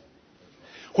heavens.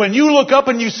 When you look up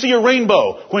and you see a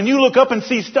rainbow, when you look up and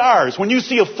see stars, when you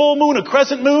see a full moon, a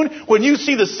crescent moon, when you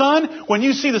see the sun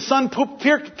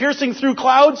piercing through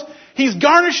clouds, He's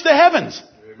garnished the heavens.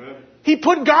 Amen. He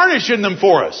put garnish in them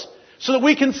for us so that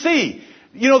we can see.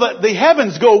 You know, the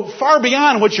heavens go far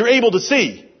beyond what you're able to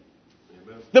see.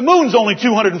 Amen. The moon's only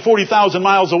 240,000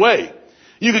 miles away.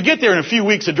 You could get there in a few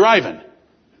weeks of driving.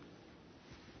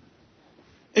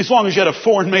 As long as you had a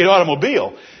foreign-made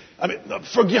automobile. I mean,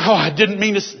 I didn't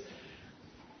mean to...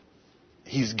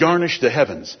 He's garnished the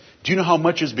heavens. Do you know how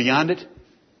much is beyond it?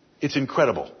 It's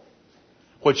incredible.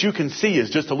 What you can see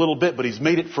is just a little bit, but He's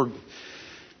made it for...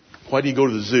 Why do you go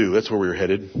to the zoo? That's where we were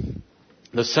headed.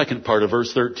 The second part of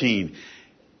verse 13.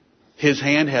 His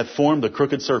hand hath formed the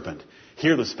crooked serpent.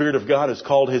 Here the Spirit of God is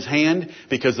called His hand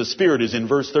because the Spirit is in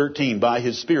verse 13. By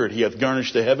His Spirit He hath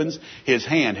garnished the heavens. His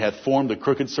hand hath formed the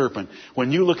crooked serpent.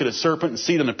 When you look at a serpent and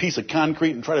see it on a piece of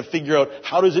concrete and try to figure out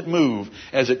how does it move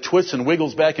as it twists and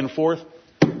wiggles back and forth,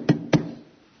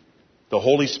 the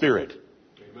Holy Spirit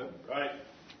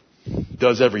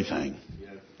does everything.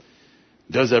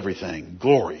 Does everything.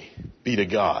 Glory be to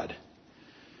God.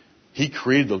 He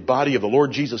created the body of the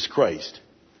Lord Jesus Christ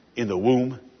in the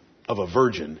womb of a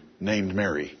virgin named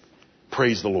Mary.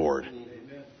 Praise the Lord. Amen.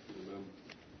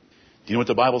 Do you know what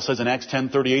the Bible says in Acts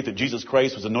 10:38? That Jesus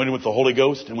Christ was anointed with the Holy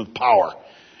Ghost and with power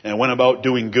and went about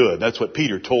doing good. That's what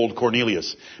Peter told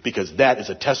Cornelius, because that is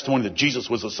a testimony that Jesus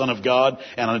was the Son of God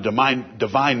and on a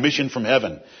divine mission from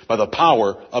heaven by the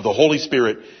power of the Holy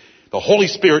Spirit. The Holy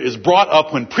Spirit is brought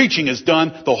up when preaching is done.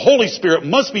 The Holy Spirit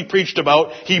must be preached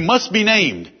about. He must be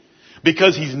named.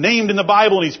 Because He's named in the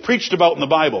Bible and He's preached about in the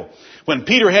Bible. When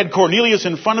Peter had Cornelius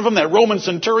in front of him, that Roman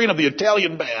centurion of the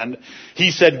Italian band,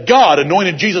 he said, God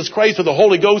anointed Jesus Christ with the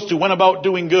Holy Ghost who went about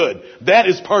doing good. That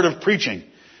is part of preaching.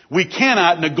 We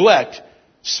cannot neglect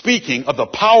speaking of the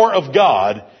power of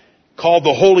God called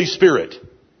the Holy Spirit.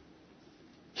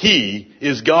 He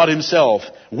is God Himself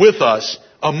with us,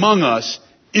 among us,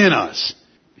 in us.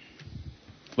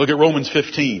 Look at Romans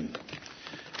 15.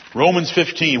 Romans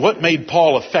 15. What made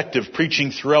Paul effective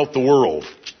preaching throughout the world?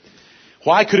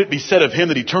 Why could it be said of him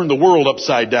that he turned the world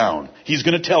upside down? He's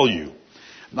going to tell you.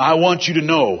 I want you to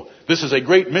know this is a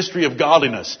great mystery of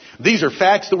godliness. These are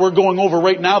facts that we're going over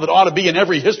right now that ought to be in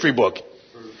every history book.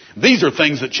 These are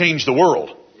things that change the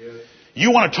world.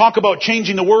 You want to talk about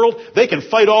changing the world? They can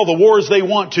fight all the wars they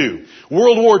want to.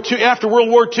 World War II, after World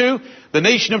War II, the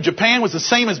nation of Japan was the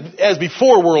same as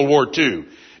before World War II.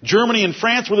 Germany and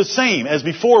France were the same as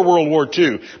before World War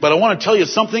II. But I want to tell you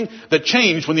something that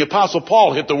changed when the Apostle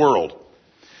Paul hit the world.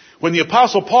 When the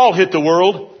Apostle Paul hit the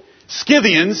world,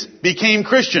 Scythians became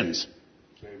Christians.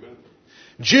 Amen.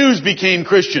 Jews became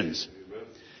Christians. Amen.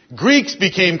 Greeks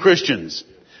became Christians.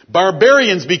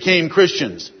 Barbarians became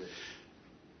Christians.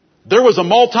 There was a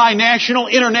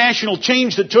multinational, international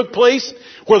change that took place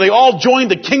where they all joined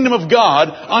the kingdom of God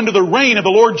under the reign of the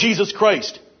Lord Jesus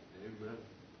Christ. Amen.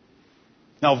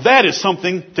 Now that is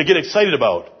something to get excited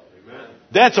about. Amen.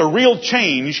 That's a real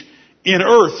change in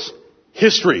Earth's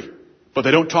history, but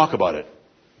they don't talk about it.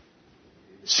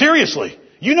 Seriously.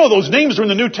 You know those names are in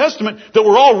the New Testament that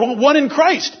were all one in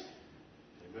Christ.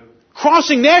 Amen.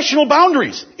 Crossing national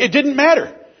boundaries. It didn't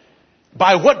matter.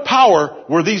 By what power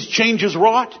were these changes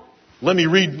wrought? Let me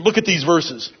look at these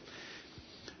verses.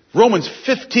 Romans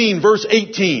 15 verse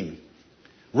 18.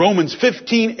 Romans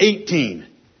 15:18.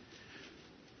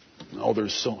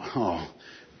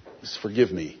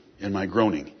 Forgive me in my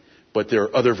groaning. But there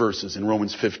are other verses in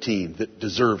Romans 15 that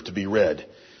deserve to be read.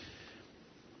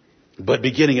 But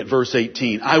beginning at verse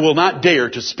 18, I will not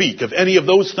dare to speak of any of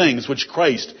those things which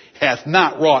Christ hath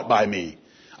not wrought by me.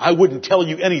 I wouldn't tell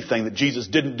you anything that Jesus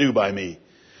didn't do by me.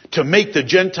 To make the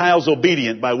Gentiles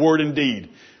obedient by word and deed.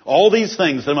 All these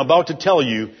things that I'm about to tell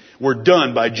you were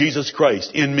done by Jesus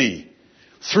Christ in me.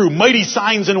 Through mighty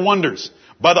signs and wonders.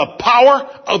 By the power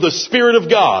of the Spirit of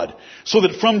God. So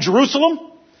that from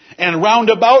Jerusalem and round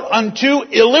about unto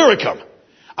Illyricum,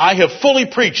 I have fully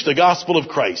preached the gospel of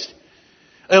Christ.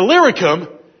 Illyricum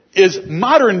is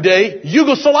modern day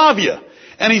Yugoslavia.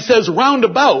 And he says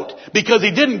roundabout because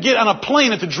he didn't get on a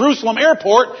plane at the Jerusalem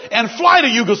airport and fly to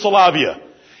Yugoslavia.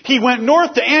 He went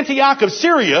north to Antioch of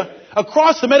Syria,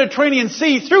 across the Mediterranean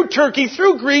Sea, through Turkey,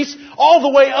 through Greece, all the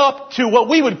way up to what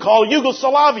we would call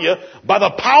Yugoslavia by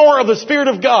the power of the Spirit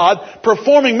of God,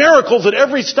 performing miracles at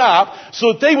every stop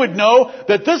so that they would know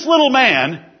that this little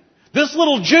man, this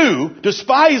little Jew,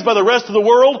 despised by the rest of the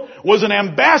world, was an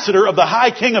ambassador of the high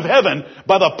King of heaven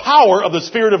by the power of the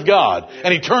Spirit of God.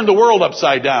 And he turned the world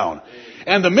upside down.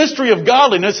 And the mystery of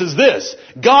godliness is this.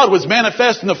 God was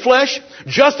manifest in the flesh,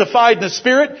 justified in the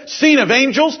Spirit, seen of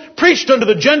angels, preached unto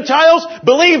the Gentiles,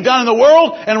 believed on in the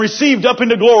world, and received up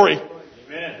into glory.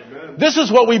 Amen. This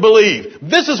is what we believe.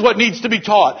 This is what needs to be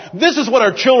taught. This is what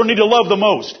our children need to love the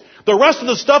most. The rest of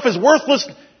the stuff is worthless,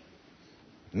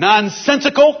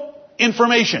 nonsensical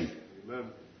information. Amen.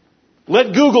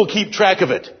 Let Google keep track of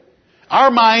it.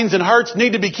 Our minds and hearts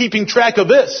need to be keeping track of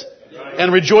this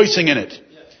and rejoicing in it.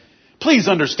 Please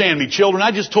understand me, children.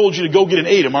 I just told you to go get an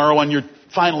A tomorrow on your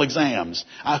final exams.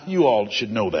 You all should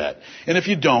know that. And if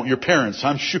you don't, your parents,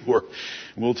 I'm sure,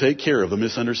 will take care of the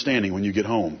misunderstanding when you get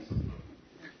home.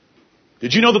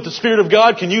 Did you know that the Spirit of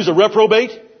God can use a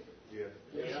reprobate?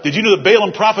 Yeah. Did you know that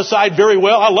Balaam prophesied very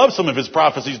well? I love some of his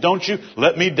prophecies, don't you?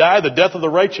 Let me die the death of the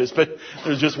righteous. But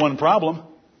there's just one problem.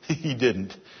 He didn't.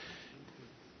 Do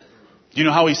you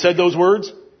know how he said those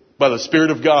words? By the Spirit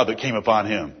of God that came upon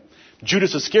him.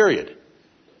 Judas Iscariot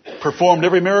performed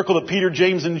every miracle that Peter,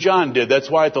 James, and John did.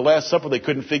 That's why at the Last Supper they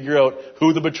couldn't figure out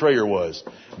who the betrayer was.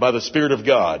 By the Spirit of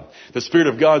God. The Spirit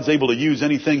of God's able to use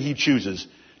anything He chooses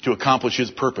to accomplish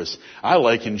His purpose. I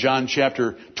like in John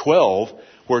chapter 12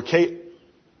 where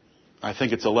I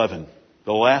think it's 11,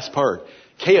 the last part.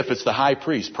 Caiaphas the high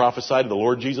priest prophesied to the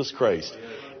Lord Jesus Christ.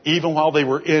 Even while they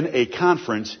were in a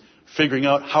conference figuring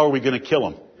out how are we going to kill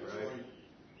Him.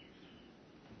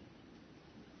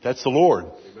 That's the Lord.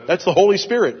 Amen. That's the Holy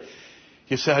Spirit.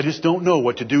 You say, I just don't know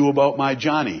what to do about my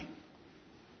Johnny.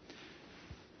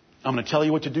 I'm going to tell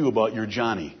you what to do about your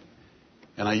Johnny.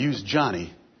 And I use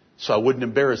Johnny so I wouldn't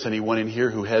embarrass anyone in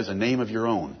here who has a name of your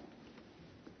own.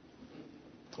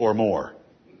 Or more.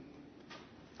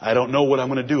 I don't know what I'm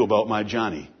going to do about my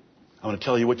Johnny. I'm going to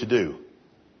tell you what to do.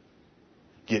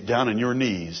 Get down on your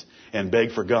knees and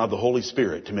beg for God the Holy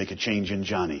Spirit to make a change in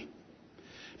Johnny.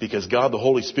 Because God the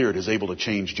Holy Spirit is able to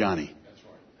change Johnny.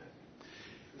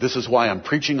 This is why I'm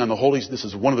preaching on the Holy Spirit. This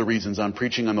is one of the reasons I'm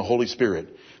preaching on the Holy Spirit.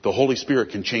 The Holy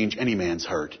Spirit can change any man's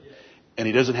heart. And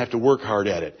he doesn't have to work hard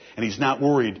at it. And he's not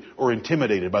worried or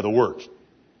intimidated by the work.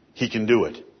 He can do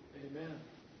it. Amen.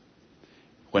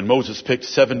 When Moses picked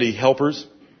 70 helpers,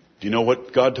 do you know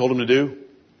what God told him to do?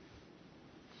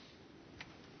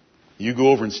 You go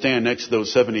over and stand next to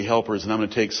those 70 helpers, and I'm going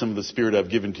to take some of the Spirit I've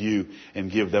given to you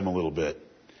and give them a little bit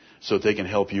so that they can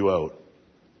help you out.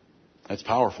 That's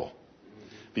powerful.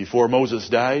 Before Moses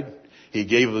died, he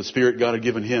gave the Spirit God had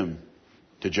given him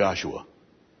to Joshua.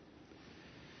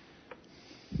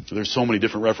 So there's so many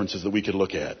different references that we could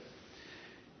look at.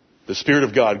 The Spirit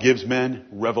of God gives men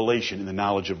revelation in the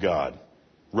knowledge of God.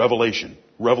 Revelation.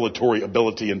 Revelatory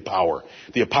ability and power.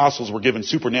 The apostles were given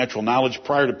supernatural knowledge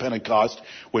prior to Pentecost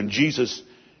when Jesus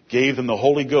gave them the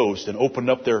Holy Ghost and opened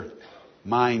up their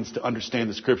minds to understand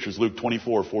the Scriptures. Luke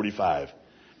 24:45.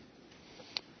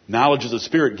 Knowledge is a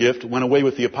spirit gift, went away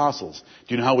with the apostles.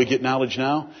 Do you know how we get knowledge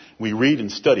now? We read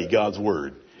and study God's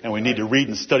Word. And we need to read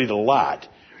and study it a lot,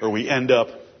 or we end up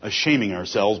shaming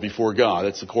ourselves before God.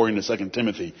 That's according to 2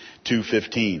 Timothy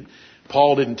 2:15.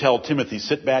 Paul didn't tell Timothy,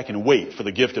 sit back and wait for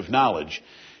the gift of knowledge.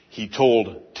 He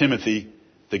told Timothy,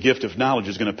 the gift of knowledge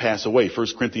is going to pass away.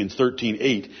 1 Corinthians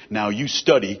 13:8. Now you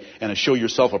study and show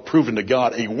yourself approved unto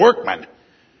God, a workman.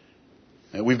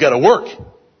 And we've got to work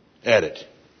at it.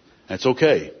 That's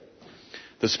okay.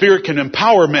 The Spirit can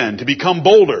empower men to become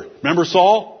bolder. Remember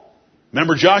Saul?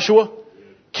 Remember Joshua?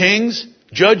 Kings,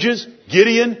 judges,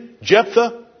 Gideon,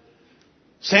 Jephthah,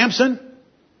 Samson.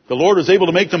 The Lord was able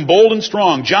to make them bold and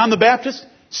strong. John the Baptist,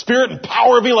 Spirit and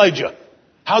power of Elijah.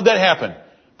 How'd that happen?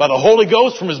 By the Holy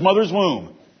Ghost from his mother's womb.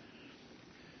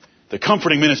 The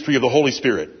comforting ministry of the Holy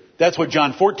Spirit. That's what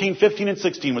John 14, 15, and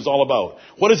 16 was all about.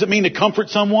 What does it mean to comfort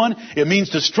someone? It means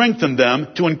to strengthen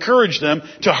them, to encourage them,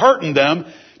 to hearten them,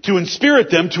 to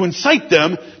inspirit them, to incite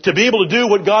them to be able to do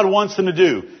what God wants them to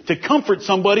do. To comfort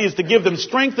somebody is to give them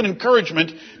strength and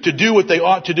encouragement to do what they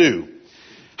ought to do.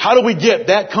 How do we get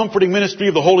that comforting ministry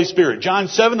of the Holy Spirit? John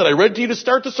 7 that I read to you to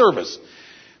start the service.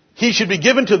 He should be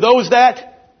given to those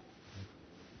that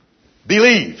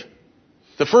believe.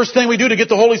 The first thing we do to get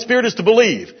the Holy Spirit is to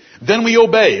believe. Then we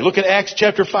obey. Look at Acts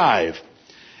chapter 5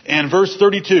 and verse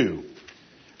 32.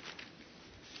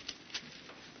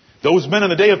 Those men on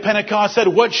the day of Pentecost said,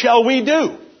 what shall we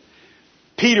do?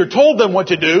 Peter told them what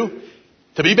to do,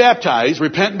 to be baptized,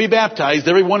 repent and be baptized,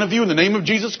 every one of you in the name of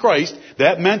Jesus Christ.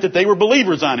 That meant that they were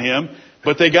believers on Him,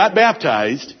 but they got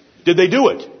baptized. Did they do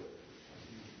it?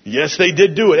 Yes, they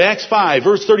did do it. Acts 5,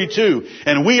 verse 32.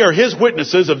 And we are His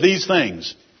witnesses of these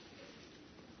things.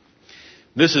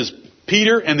 This is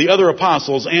Peter and the other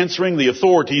apostles answering the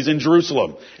authorities in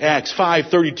Jerusalem. Acts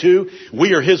 5:32.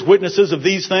 We are His witnesses of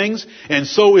these things, and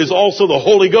so is also the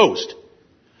Holy Ghost,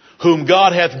 whom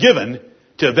God hath given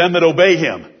to them that obey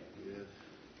Him.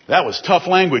 That was tough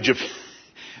language.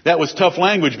 That was tough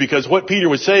language because what Peter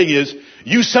was saying is,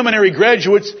 you seminary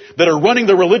graduates that are running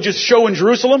the religious show in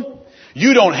Jerusalem,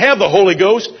 you don't have the Holy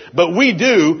Ghost, but we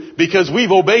do because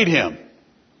we've obeyed Him.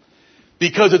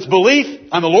 Because it's belief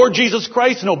on the Lord Jesus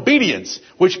Christ and obedience,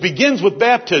 which begins with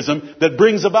baptism, that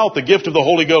brings about the gift of the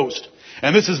Holy Ghost.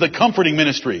 And this is the comforting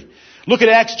ministry. Look at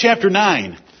Acts chapter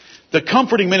 9. The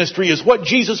comforting ministry is what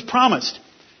Jesus promised.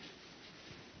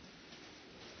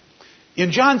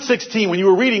 In John 16, when you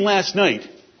were reading last night,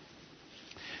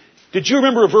 did you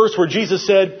remember a verse where Jesus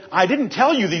said, I didn't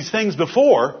tell you these things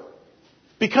before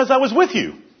because I was with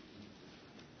you?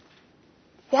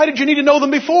 Why did you need to know them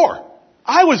before?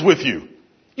 I was with you.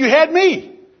 You had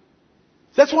me.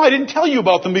 That's why I didn't tell you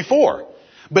about them before.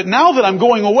 But now that I'm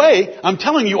going away, I'm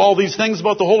telling you all these things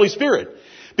about the Holy Spirit.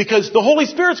 Because the Holy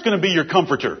Spirit's going to be your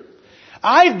comforter.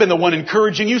 I've been the one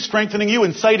encouraging you, strengthening you,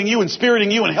 inciting you, inspiriting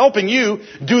you, and helping you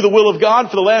do the will of God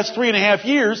for the last 3.5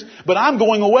 years. But I'm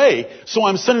going away, so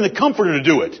I'm sending the Comforter to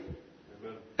do it.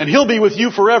 And He'll be with you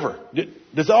forever.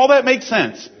 Does all that make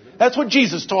sense? That's what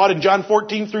Jesus taught in John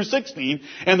 14 through 16.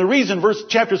 And the reason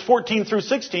chapters 14 through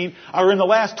 16 are in the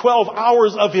last 12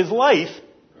 hours of His life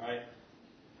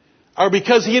are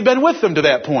because He had been with them to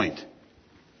that point.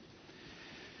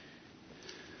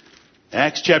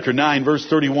 Acts chapter 9 verse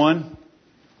 31.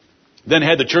 Then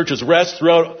had the churches rest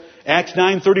throughout, Acts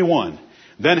 9:31.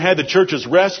 Then had the churches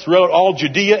rest throughout all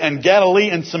Judea and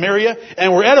Galilee and Samaria,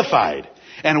 and were edified,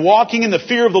 and walking in the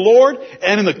fear of the Lord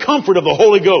and in the comfort of the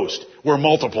Holy Ghost were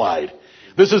multiplied.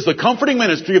 This is the comforting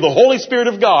ministry of the Holy Spirit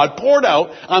of God poured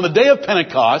out on the day of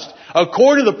Pentecost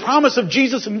according to the promise of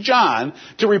Jesus and John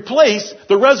to replace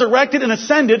the resurrected and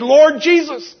ascended Lord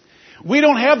Jesus. We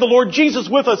don't have the Lord Jesus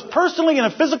with us personally in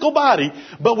a physical body,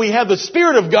 but we have the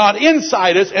Spirit of God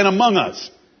inside us and among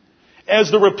us as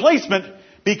the replacement,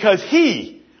 because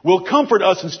He will comfort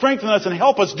us and strengthen us and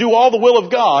help us do all the will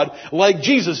of God like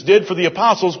Jesus did for the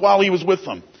apostles while He was with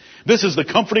them. This is the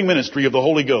comforting ministry of the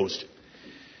Holy Ghost.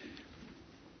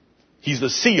 He's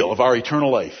the seal of our eternal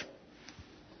life.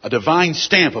 A divine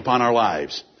stamp upon our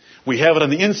lives. We have it on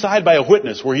the inside by a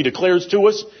witness where He declares to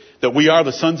us that we are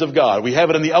the sons of God. We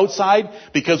have it on the outside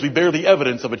because we bear the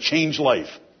evidence of a changed life.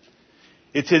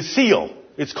 It's His seal.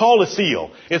 It's called a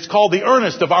seal. It's called the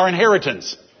earnest of our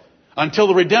inheritance until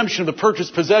the redemption of the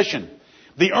purchased possession.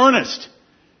 The earnest.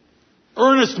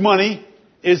 Earnest money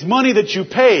is money that you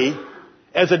pay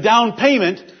as a down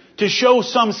payment to show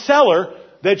some seller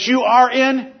that you are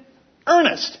in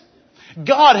earnest.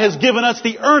 God has given us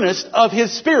the earnest of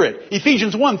His Spirit.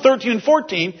 Ephesians 1:13 and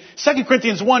 14, 2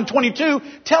 Corinthians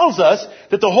 1:22 tells us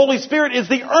that the Holy Spirit is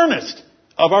the earnest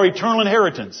of our eternal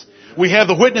inheritance. We have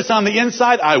the witness on the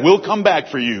inside, I will come back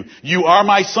for you. You are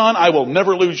my son, I will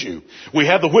never lose you. We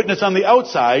have the witness on the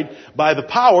outside by the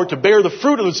power to bear the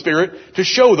fruit of the Spirit to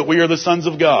show that we are the sons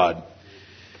of God.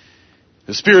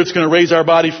 The Spirit's going to raise our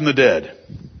body from the dead.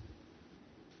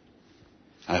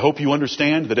 I hope you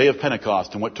understand the day of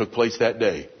Pentecost and what took place that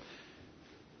day.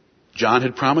 John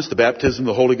had promised the baptism of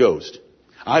the Holy Ghost.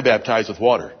 I baptize with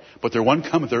water. But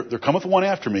there cometh one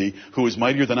after me, who is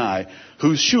mightier than I,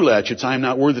 whose shoe latchets I am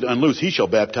not worthy to unloose. He shall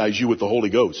baptize you with the Holy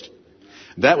Ghost.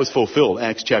 That was fulfilled in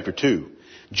Acts chapter 2.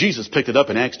 Jesus picked it up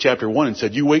in Acts chapter 1 and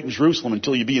said, you wait in Jerusalem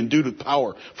until you be endued with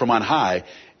power from on high,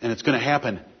 and it's going to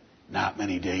happen not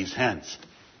many days hence.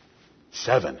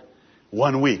 7.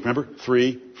 1 week. Remember?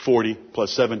 3, 40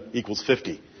 plus 7 equals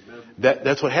 50.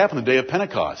 That's what happened the day of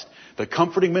Pentecost. The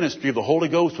comforting ministry of the Holy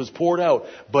Ghost was poured out.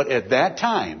 But at that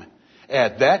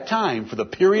time, for the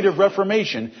period of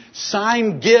Reformation,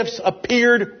 sign gifts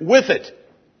appeared with it.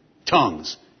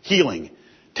 Tongues, healing,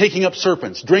 taking up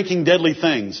serpents, drinking deadly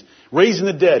things, raising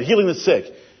the dead, healing the sick.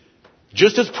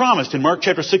 Just as promised in Mark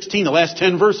chapter 16, the last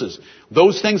 10 verses.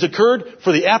 Those things occurred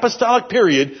for the apostolic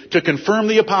period to confirm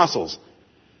the apostles.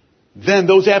 Then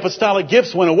those apostolic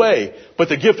gifts went away, but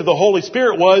the gift of the Holy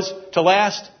Spirit was to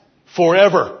last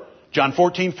forever. John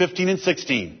 14, 15, and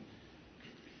 16.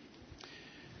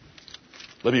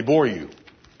 Let me bore you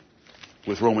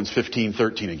with Romans 15,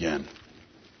 13 again.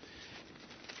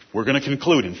 We're going to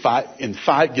conclude in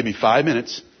five, give me 5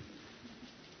 minutes.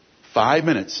 5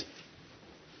 minutes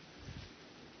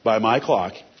by my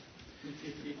clock.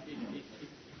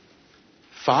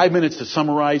 5 minutes to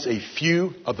summarize a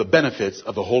few of the benefits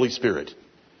of the Holy Spirit.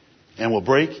 And we'll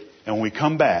break, and when we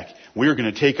come back, we are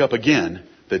going to take up again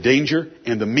the danger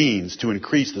and the means to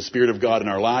increase the Spirit of God in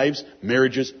our lives,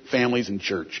 marriages, families, and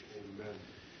church. Amen.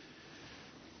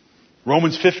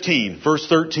 Romans 15, verse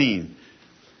 13.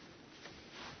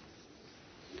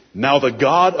 Now the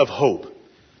God of hope.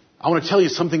 I want to tell you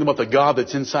something about the God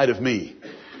that's inside of me.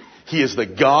 He is the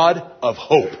God of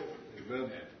hope.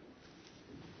 Amen.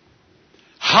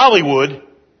 Hollywood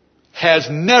has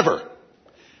never,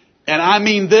 and I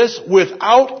mean this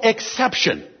without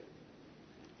exception,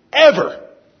 ever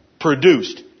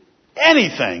produced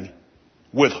anything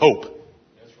with hope.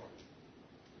 That's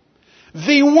right.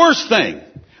 The worst thing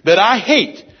that I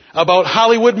hate about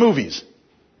Hollywood movies,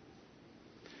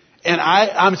 and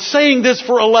I'm saying this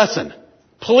for a lesson,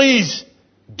 please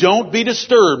don't be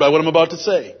disturbed by what I'm about to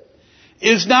say,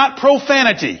 is not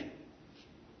profanity,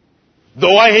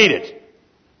 though I hate it.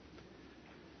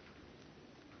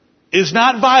 Is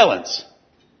not violence,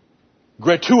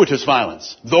 gratuitous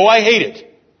violence, though I hate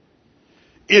it.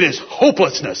 It is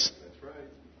hopelessness. That's right.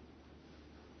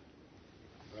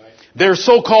 Right. Their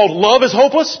so-called love is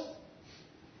hopeless.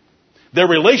 Their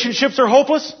relationships are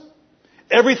hopeless.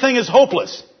 Everything is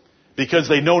hopeless because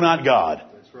they know not God.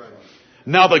 That's right.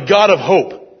 Now the God of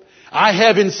hope. I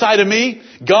have inside of me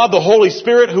God the Holy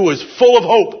Spirit who is full of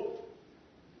hope.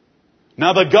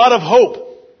 Now the God of hope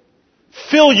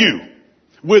fill you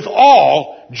with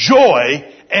all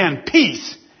joy and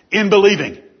peace in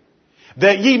believing,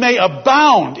 that ye may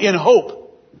abound in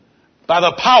hope by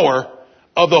the power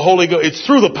of the Holy Ghost. It's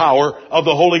through the power of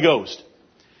the Holy Ghost.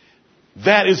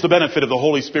 That is the benefit of the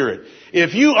Holy Spirit.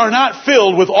 If you are not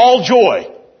filled with all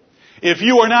joy, if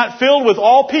you are not filled with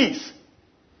all peace,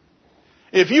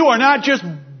 if you are not just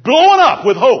blowing up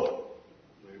with hope,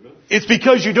 it's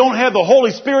because you don't have the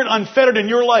Holy Spirit unfettered in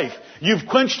your life. You've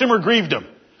quenched Him or grieved Him.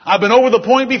 I've been over the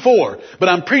point before, but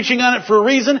I'm preaching on it for a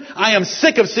reason. I am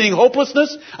sick of seeing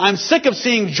hopelessness. I'm sick of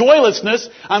seeing joylessness.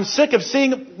 I'm sick of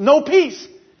seeing no peace.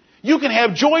 You can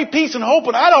have joy, peace, and hope,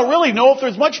 and I don't really know if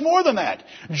there's much more than that.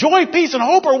 Joy, peace, and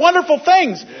hope are wonderful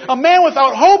things. A man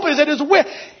without hope is at his wit.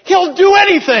 He'll do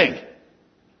anything.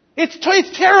 It's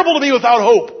terrible to be without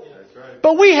hope.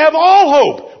 But we have all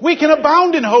hope. We can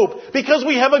abound in hope because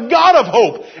we have a God of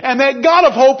hope. And that God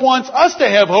of hope wants us to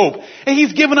have hope. And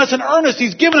He's given us an earnest.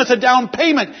 He's given us a down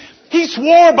payment. He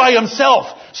swore by Himself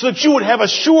so that you would have a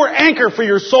sure anchor for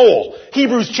your soul.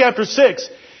 Hebrews chapter 6.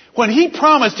 When He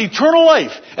promised eternal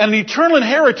life and an eternal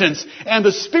inheritance and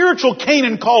the spiritual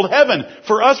Canaan called heaven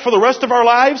for us for the rest of our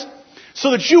lives,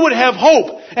 so that you would have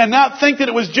hope and not think that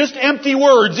it was just empty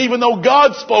words, even though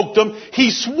God spoke them, He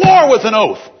swore with an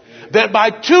oath that by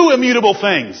two immutable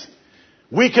things,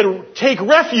 we could take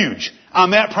refuge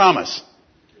on that promise.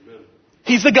 Amen.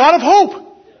 He's the God of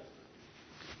hope.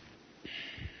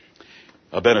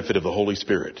 A benefit of the Holy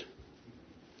Spirit.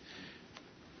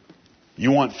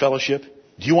 You want fellowship?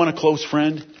 Do you want a close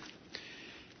friend?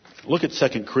 Look at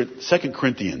 2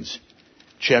 Corinthians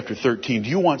chapter 13. Do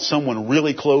you want someone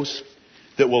really close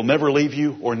that will never leave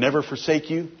you or never forsake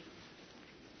you?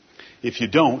 If you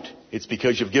don't, it's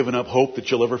because you've given up hope that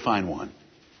you'll ever find one.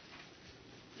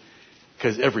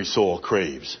 Because every soul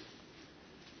craves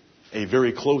a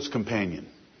very close companion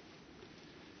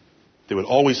that would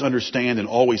always understand and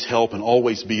always help and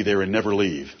always be there and never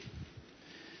leave.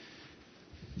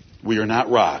 We are not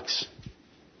rocks.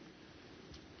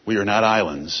 We are not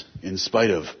islands, in spite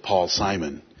of Paul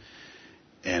Simon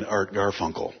and Art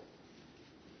Garfunkel.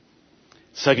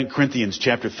 2 Corinthians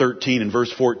chapter 13 and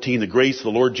verse 14, the grace of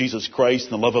the Lord Jesus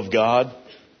Christ and the love of God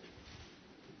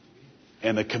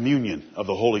and the communion of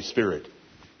the Holy Spirit.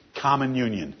 Common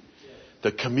union.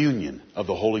 The communion of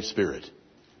the Holy Spirit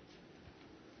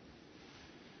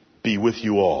be with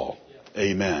you all.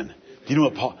 Amen. Do you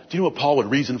know what Paul would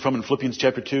reason from in Philippians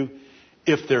chapter 2?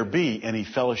 If there be any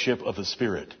fellowship of the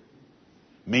Spirit.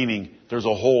 Meaning, there's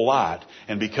a whole lot,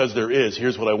 and because there is,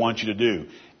 here's what I want you to do.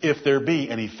 If there be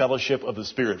any fellowship of the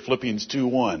Spirit, Philippians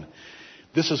 2:1,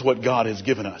 this is what God has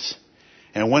given us.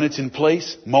 And when it's in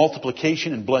place,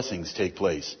 multiplication and blessings take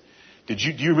place. Do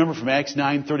you remember from Acts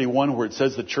 9:31 where it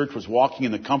says the church was walking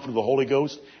in the comfort of the Holy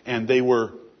Ghost and they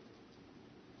were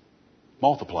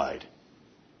multiplied?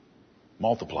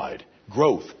 Multiplied.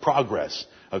 Growth, progress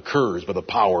occurs by the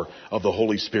power of the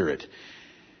Holy Spirit.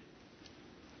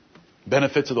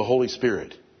 Benefits of the Holy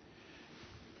Spirit.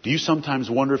 Do you sometimes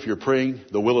wonder if you're praying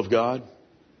the will of God?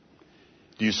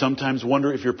 Do you sometimes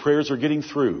wonder if your prayers are getting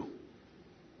through?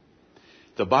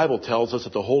 The Bible tells us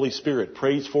that the Holy Spirit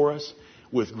prays for us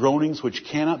with groanings which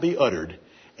cannot be uttered,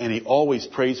 and He always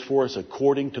prays for us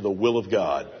according to the will of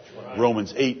God. Right.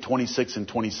 Romans 8:26 and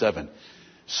 27.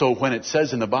 So when it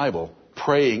says in the Bible,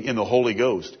 praying in the Holy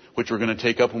Ghost, which we're going to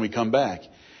take up when we come back,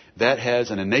 that has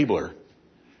an enabler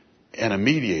and a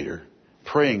mediator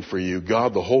praying for you,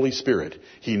 God the Holy Spirit.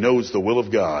 He knows the will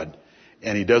of God,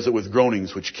 and He does it with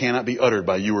groanings which cannot be uttered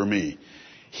by you or me.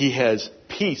 He has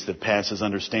peace that passes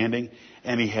understanding,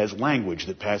 and He has language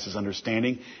that passes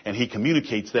understanding, and He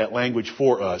communicates that language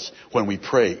for us when we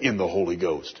pray in the Holy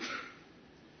Ghost.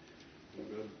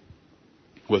 Amen.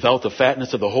 Without the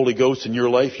fatness of the Holy Ghost in your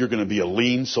life, you're going to be a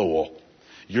lean soul.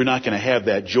 You're not going to have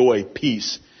that joy,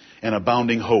 peace, and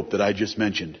abounding hope that I just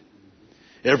mentioned.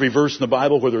 Every verse in the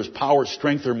Bible where there's power,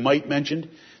 strength, or might mentioned,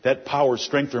 that power,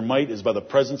 strength, or might is by the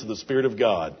presence of the Spirit of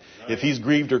God. If He's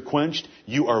grieved or quenched,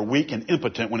 you are weak and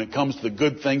impotent when it comes to the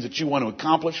good things that you want to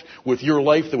accomplish with your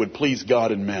life that would please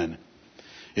God and men.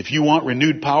 If you want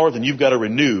renewed power, then you've got to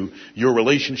renew your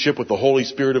relationship with the Holy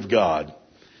Spirit of God.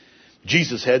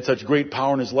 Jesus had such great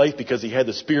power in His life because He had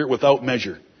the Spirit without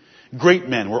measure. Great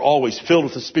men were always filled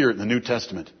with the Spirit in the New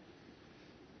Testament.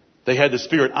 They had the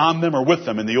Spirit on them or with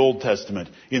them in the Old Testament.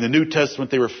 In the New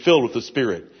Testament, they were filled with the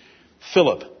Spirit.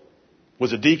 Philip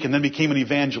was a deacon, then became an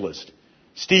evangelist.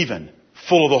 Stephen,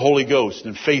 full of the Holy Ghost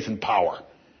and faith and power.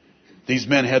 These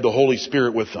men had the Holy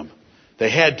Spirit with them. They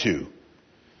had to.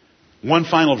 One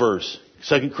final verse,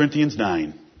 2 Corinthians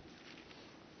 9.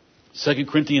 2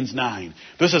 Corinthians 9.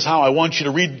 This is how I want you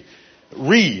to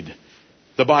read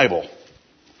the Bible.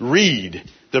 Read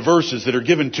the verses that are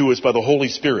given to us by the Holy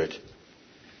Spirit.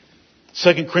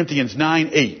 2 Corinthians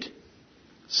 9:8.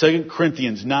 2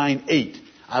 Corinthians 9:8.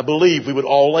 I believe we would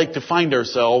all like to find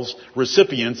ourselves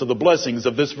recipients of the blessings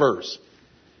of this verse.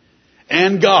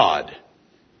 And God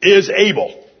is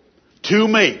able to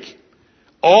make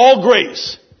all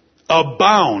grace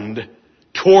abound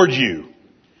toward you,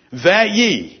 that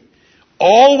ye,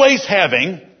 always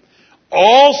having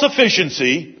all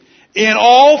sufficiency in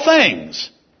all things,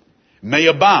 may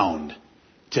abound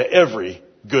to every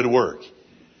good work.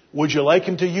 Would you like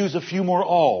Him to use a few more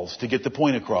alls to get the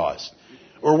point across?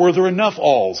 Or were there enough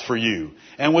alls for you?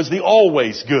 And was the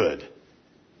always good?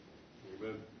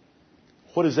 Amen.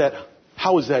 What is that?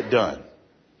 How is that done?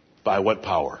 By what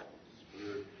power?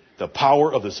 Spirit. The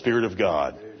power of the Spirit of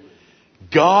God. Amen.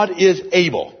 God is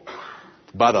able,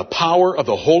 by the power of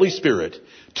the Holy Spirit,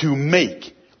 to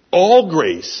make all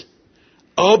grace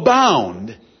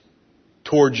abound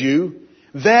toward you,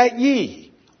 that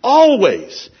ye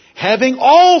always, having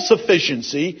all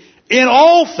sufficiency in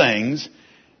all things,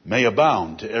 may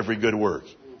abound to every good work.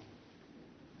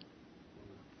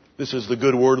 This is the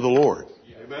good word of the Lord.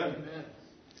 Amen.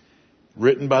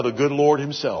 Written by the good Lord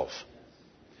Himself.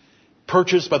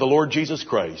 Purchased by the Lord Jesus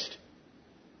Christ.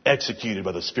 Executed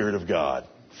by the Spirit of God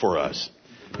for us.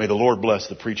 May the Lord bless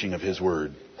the preaching of His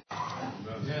word.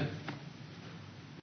 Amen.